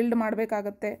 ಟಾಯ್ಲೆಟ್ಸನ್ನು ಬಿಲ್ಡ್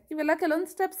ಮಾಡಬೇಕಾಗತ್ತೆ. ಇವೆಲ್ಲ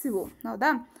ಕೆಲವೊಂದು ಸ್ಟೆಪ್ಸ್ ಇವು,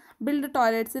 ಹೌದಾ. Build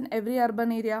toilets in every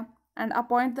urban area and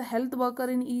appoint the health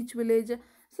worker in each village.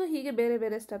 So ಹೀಗೆ ಬೇರೆ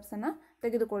ಬೇರೆ ಸ್ಟೆಪ್ಸನ್ನು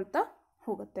ತೆಗೆದುಕೊಳ್ತಾ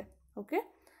ಹೋಗುತ್ತೆ. ಓಕೆ,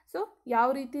 ಸೊ ಯಾವ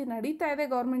ರೀತಿ ನಡೀತಾ ಇದೆ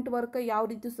ಗೌರ್ಮೆಂಟ್ ವರ್ಕ್, ಯಾವ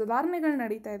ರೀತಿ ಸುಧಾರಣೆಗಳು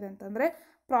ನಡೀತಾ ಇದೆ ಅಂತಂದರೆ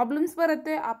ಪ್ರಾಬ್ಲಮ್ಸ್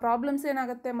ಬರುತ್ತೆ. ಆ ಪ್ರಾಬ್ಲಮ್ಸ್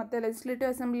ಏನಾಗುತ್ತೆ ಮತ್ತು ಲೆಜಿಸ್ಲೇಟಿವ್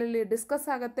ಅಸೆಂಬ್ಲಿಯಲ್ಲಿ ಡಿಸ್ಕಸ್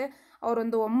ಆಗುತ್ತೆ,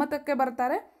 ಅವರೊಂದು ಒಮ್ಮತಕ್ಕೆ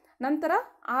ಬರ್ತಾರೆ. ನಂತರ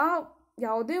ಆ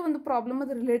ಯಾವುದೇ ಒಂದು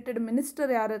ಪ್ರಾಬ್ಲಮದ ರಿಲೇಟೆಡ್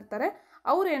ಮಿನಿಸ್ಟರ್ ಯಾರು ಇರ್ತಾರೆ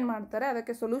ಅವ್ರು ಏನು ಮಾಡ್ತಾರೆ,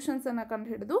 ಅದಕ್ಕೆ ಸೊಲ್ಯೂಷನ್ಸನ್ನು ಕಂಡು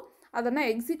ಹಿಡಿದು ಅದನ್ನು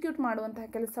ಎಕ್ಸಿಕ್ಯೂಟ್ ಮಾಡುವಂತಹ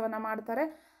ಕೆಲಸವನ್ನು ಮಾಡ್ತಾರೆ.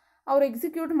 ಅವ್ರು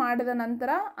ಎಕ್ಸಿಕ್ಯೂಟ್ ಮಾಡಿದ ನಂತರ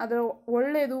ಅದರ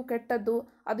ಒಳ್ಳೆಯದು ಕೆಟ್ಟದ್ದು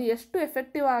ಅದು ಎಷ್ಟು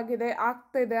ಎಫೆಕ್ಟಿವ್ ಆಗಿದೆ,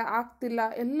 ಆಗ್ತಿದೆ ಆಗ್ತಿಲ್ಲ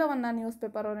ಎಲ್ಲವನ್ನು ನ್ಯೂಸ್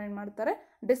ಪೇಪರ್ ಅವ್ರು ಏನು ಮಾಡ್ತಾರೆ,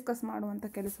 ಡಿಸ್ಕಸ್ ಮಾಡುವಂಥ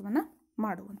ಕೆಲಸವನ್ನು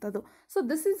ಮಾಡುವಂಥದ್ದು. So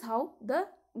this is how the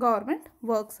government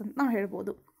works ಅಂತ ನಾವು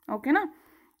ಹೇಳ್ಬೋದು, ಓಕೆನಾ.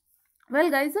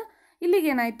 ವೆಲ್ ಗೈಸ್,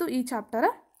 ಇಲ್ಲಿಗೇನಾಯಿತು, ಈ ಚಾಪ್ಟರ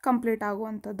ಕಂಪ್ಲೀಟ್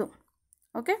ಆಗುವಂಥದ್ದು.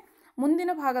 ಓಕೆ,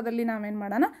 ಮುಂದಿನ ಭಾಗದಲ್ಲಿ ನಾವೇನು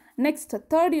ಮಾಡೋಣ, ನೆಕ್ಸ್ಟ್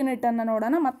 3rd ಯೂನಿಟನ್ನು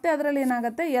ನೋಡೋಣ. ಮತ್ತೆ ಅದರಲ್ಲಿ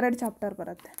ಏನಾಗುತ್ತೆ, 2 ಚಾಪ್ಟರ್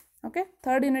ಬರುತ್ತೆ. ಓಕೆ,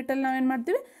 3rd ಯೂನಿಟಲ್ಲಿ ನಾವೇನು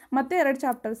ಮಾಡ್ತೀವಿ, ಮತ್ತೆ 2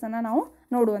 ಚಾಪ್ಟರ್ಸನ್ನು ನಾವು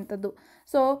ನೋಡುವಂಥದ್ದು.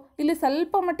 ಸೊ ಇಲ್ಲಿ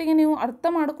ಸ್ವಲ್ಪ ಮಟ್ಟಿಗೆ ನೀವು ಅರ್ಥ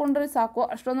ಮಾಡಿಕೊಂಡ್ರೆ ಸಾಕು,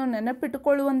 ಅಷ್ಟೊಂದು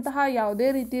ನೆನಪಿಟ್ಟುಕೊಳ್ಳುವಂತಹ ಯಾವುದೇ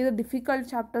ರೀತಿಯ ಡಿಫಿಕಲ್ಟ್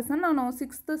ಚಾಪ್ಟರ್ಸನ್ನು ನಾವು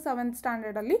 6th 7th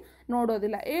ಸ್ಟ್ಯಾಂಡರ್ಡಲ್ಲಿ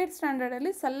ನೋಡೋದಿಲ್ಲ. 8th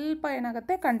ಸ್ಟ್ಯಾಂಡರ್ಡಲ್ಲಿ ಸ್ವಲ್ಪ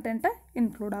ಏನಾಗುತ್ತೆ, ಕಂಟೆಂಟ್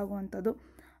ಇನ್ಕ್ಲೂಡ್ ಆಗುವಂಥದ್ದು.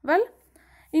 ವೆಲ್,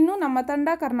 ಇನ್ನು ನಮ್ಮ ತಂಡ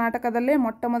ಕರ್ನಾಟಕದಲ್ಲೇ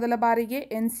ಮೊಟ್ಟ ಮೊದಲ ಬಾರಿಗೆ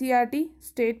NCERT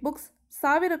ಸ್ಟೇಟ್ ಬುಕ್ಸ್,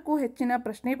 1000ಕ್ಕೂ ಹೆಚ್ಚಿನ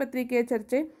ಪ್ರಶ್ನೆ ಪತ್ರಿಕೆ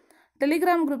ಚರ್ಚೆ,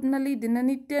 ಟೆಲಿಗ್ರಾಮ್ ಗ್ರೂಪ್ನಲ್ಲಿ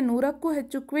ದಿನನಿತ್ಯ 100ಕ್ಕೂ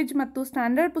ಹೆಚ್ಚು ಕ್ವಿಜ್ ಮತ್ತು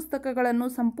ಸ್ಟ್ಯಾಂಡರ್ಡ್ ಪುಸ್ತಕಗಳನ್ನು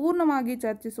ಸಂಪೂರ್ಣವಾಗಿ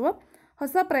ಚರ್ಚಿಸುವ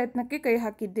ಹೊಸ ಪ್ರಯತ್ನಕ್ಕೆ ಕೈ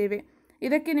ಹಾಕಿದ್ದೇವೆ.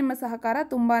 ಇದಕ್ಕೆ ನಿಮ್ಮ ಸಹಕಾರ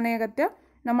ತುಂಬಾ ಅಗತ್ಯ.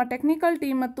 ನಮ್ಮ ಟೆಕ್ನಿಕಲ್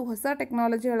ಟೀಮ್ ಮತ್ತು ಹೊಸ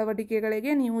ಟೆಕ್ನಾಲಜಿ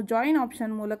ಅಳವಡಿಕೆಗಳಿಗೆ ನೀವು ಜಾಯಿನ್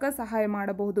ಆಪ್ಷನ್ ಮೂಲಕ ಸಹಾಯ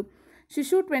ಮಾಡಬಹುದು.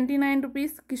 ಶಿಶು 29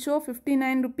 rupees, Kishore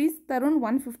 59 rupees, Tarun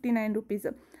 159 rupees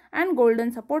and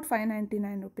golden support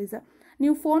 599 rupees.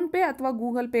 ನೀವು ಫೋನ್ಪೇ ಅಥವಾ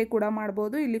ಗೂಗಲ್ ಪೇ ಕೂಡ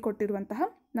ಮಾಡ್ಬೋದು ಇಲ್ಲಿ ಕೊಟ್ಟಿರುವಂತಹ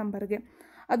ನಂಬರ್ಗೆ.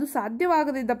 ಅದು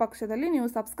ಸಾಧ್ಯವಾಗದಿದ್ದ ಪಕ್ಷದಲ್ಲಿ ನೀವು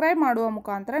ಸಬ್ಸ್ಕ್ರೈಬ್ ಮಾಡುವ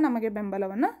ಮುಖಾಂತರ ನಮಗೆ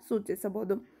ಬೆಂಬಲವನ್ನು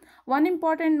ಸೂಚಿಸಬಹುದು. ಒನ್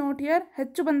ಇಂಪಾರ್ಟೆಂಟ್ ನೋಟ್ ಹಿಯರ್,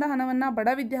 ಹೆಚ್ಚು ಬಂದ ಹಣವನ್ನು ಬಡ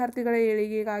ವಿದ್ಯಾರ್ಥಿಗಳ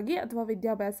ಏಳಿಗೆಗಾಗಿ ಅಥವಾ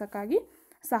ವಿದ್ಯಾಭ್ಯಾಸಕ್ಕಾಗಿ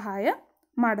ಸಹಾಯ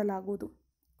ಮಾಡಲಾಗುವುದು.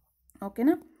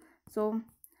 ಓಕೆನಾ? ಸೊ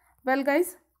ವೆಲ್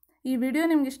ಗೈಸ್, ಈ ವಿಡಿಯೋ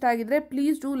ನಿಮ್ಗೆ ಇಷ್ಟ ಆಗಿದ್ರೆ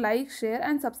please do like, share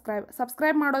and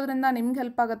subscribe ಮಾಡೋದ್ರಿಂದ ನಿಮ್ಗೆ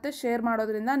ಹೆಲ್ಪ್ ಆಗುತ್ತೆ, ಶೇರ್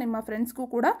ಮಾಡೋದ್ರಿಂದ ನಿಮ್ಮ ಫ್ರೆಂಡ್ಸ್ಗೂ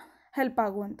ಕೂಡ ಹೆಲ್ಪ್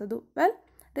ಆಗುವಂಥದ್ದು. Well,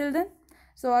 till then,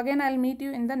 so again I'll meet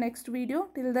you in the next video.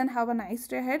 Till then, have a nice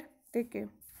day ahead. Take care.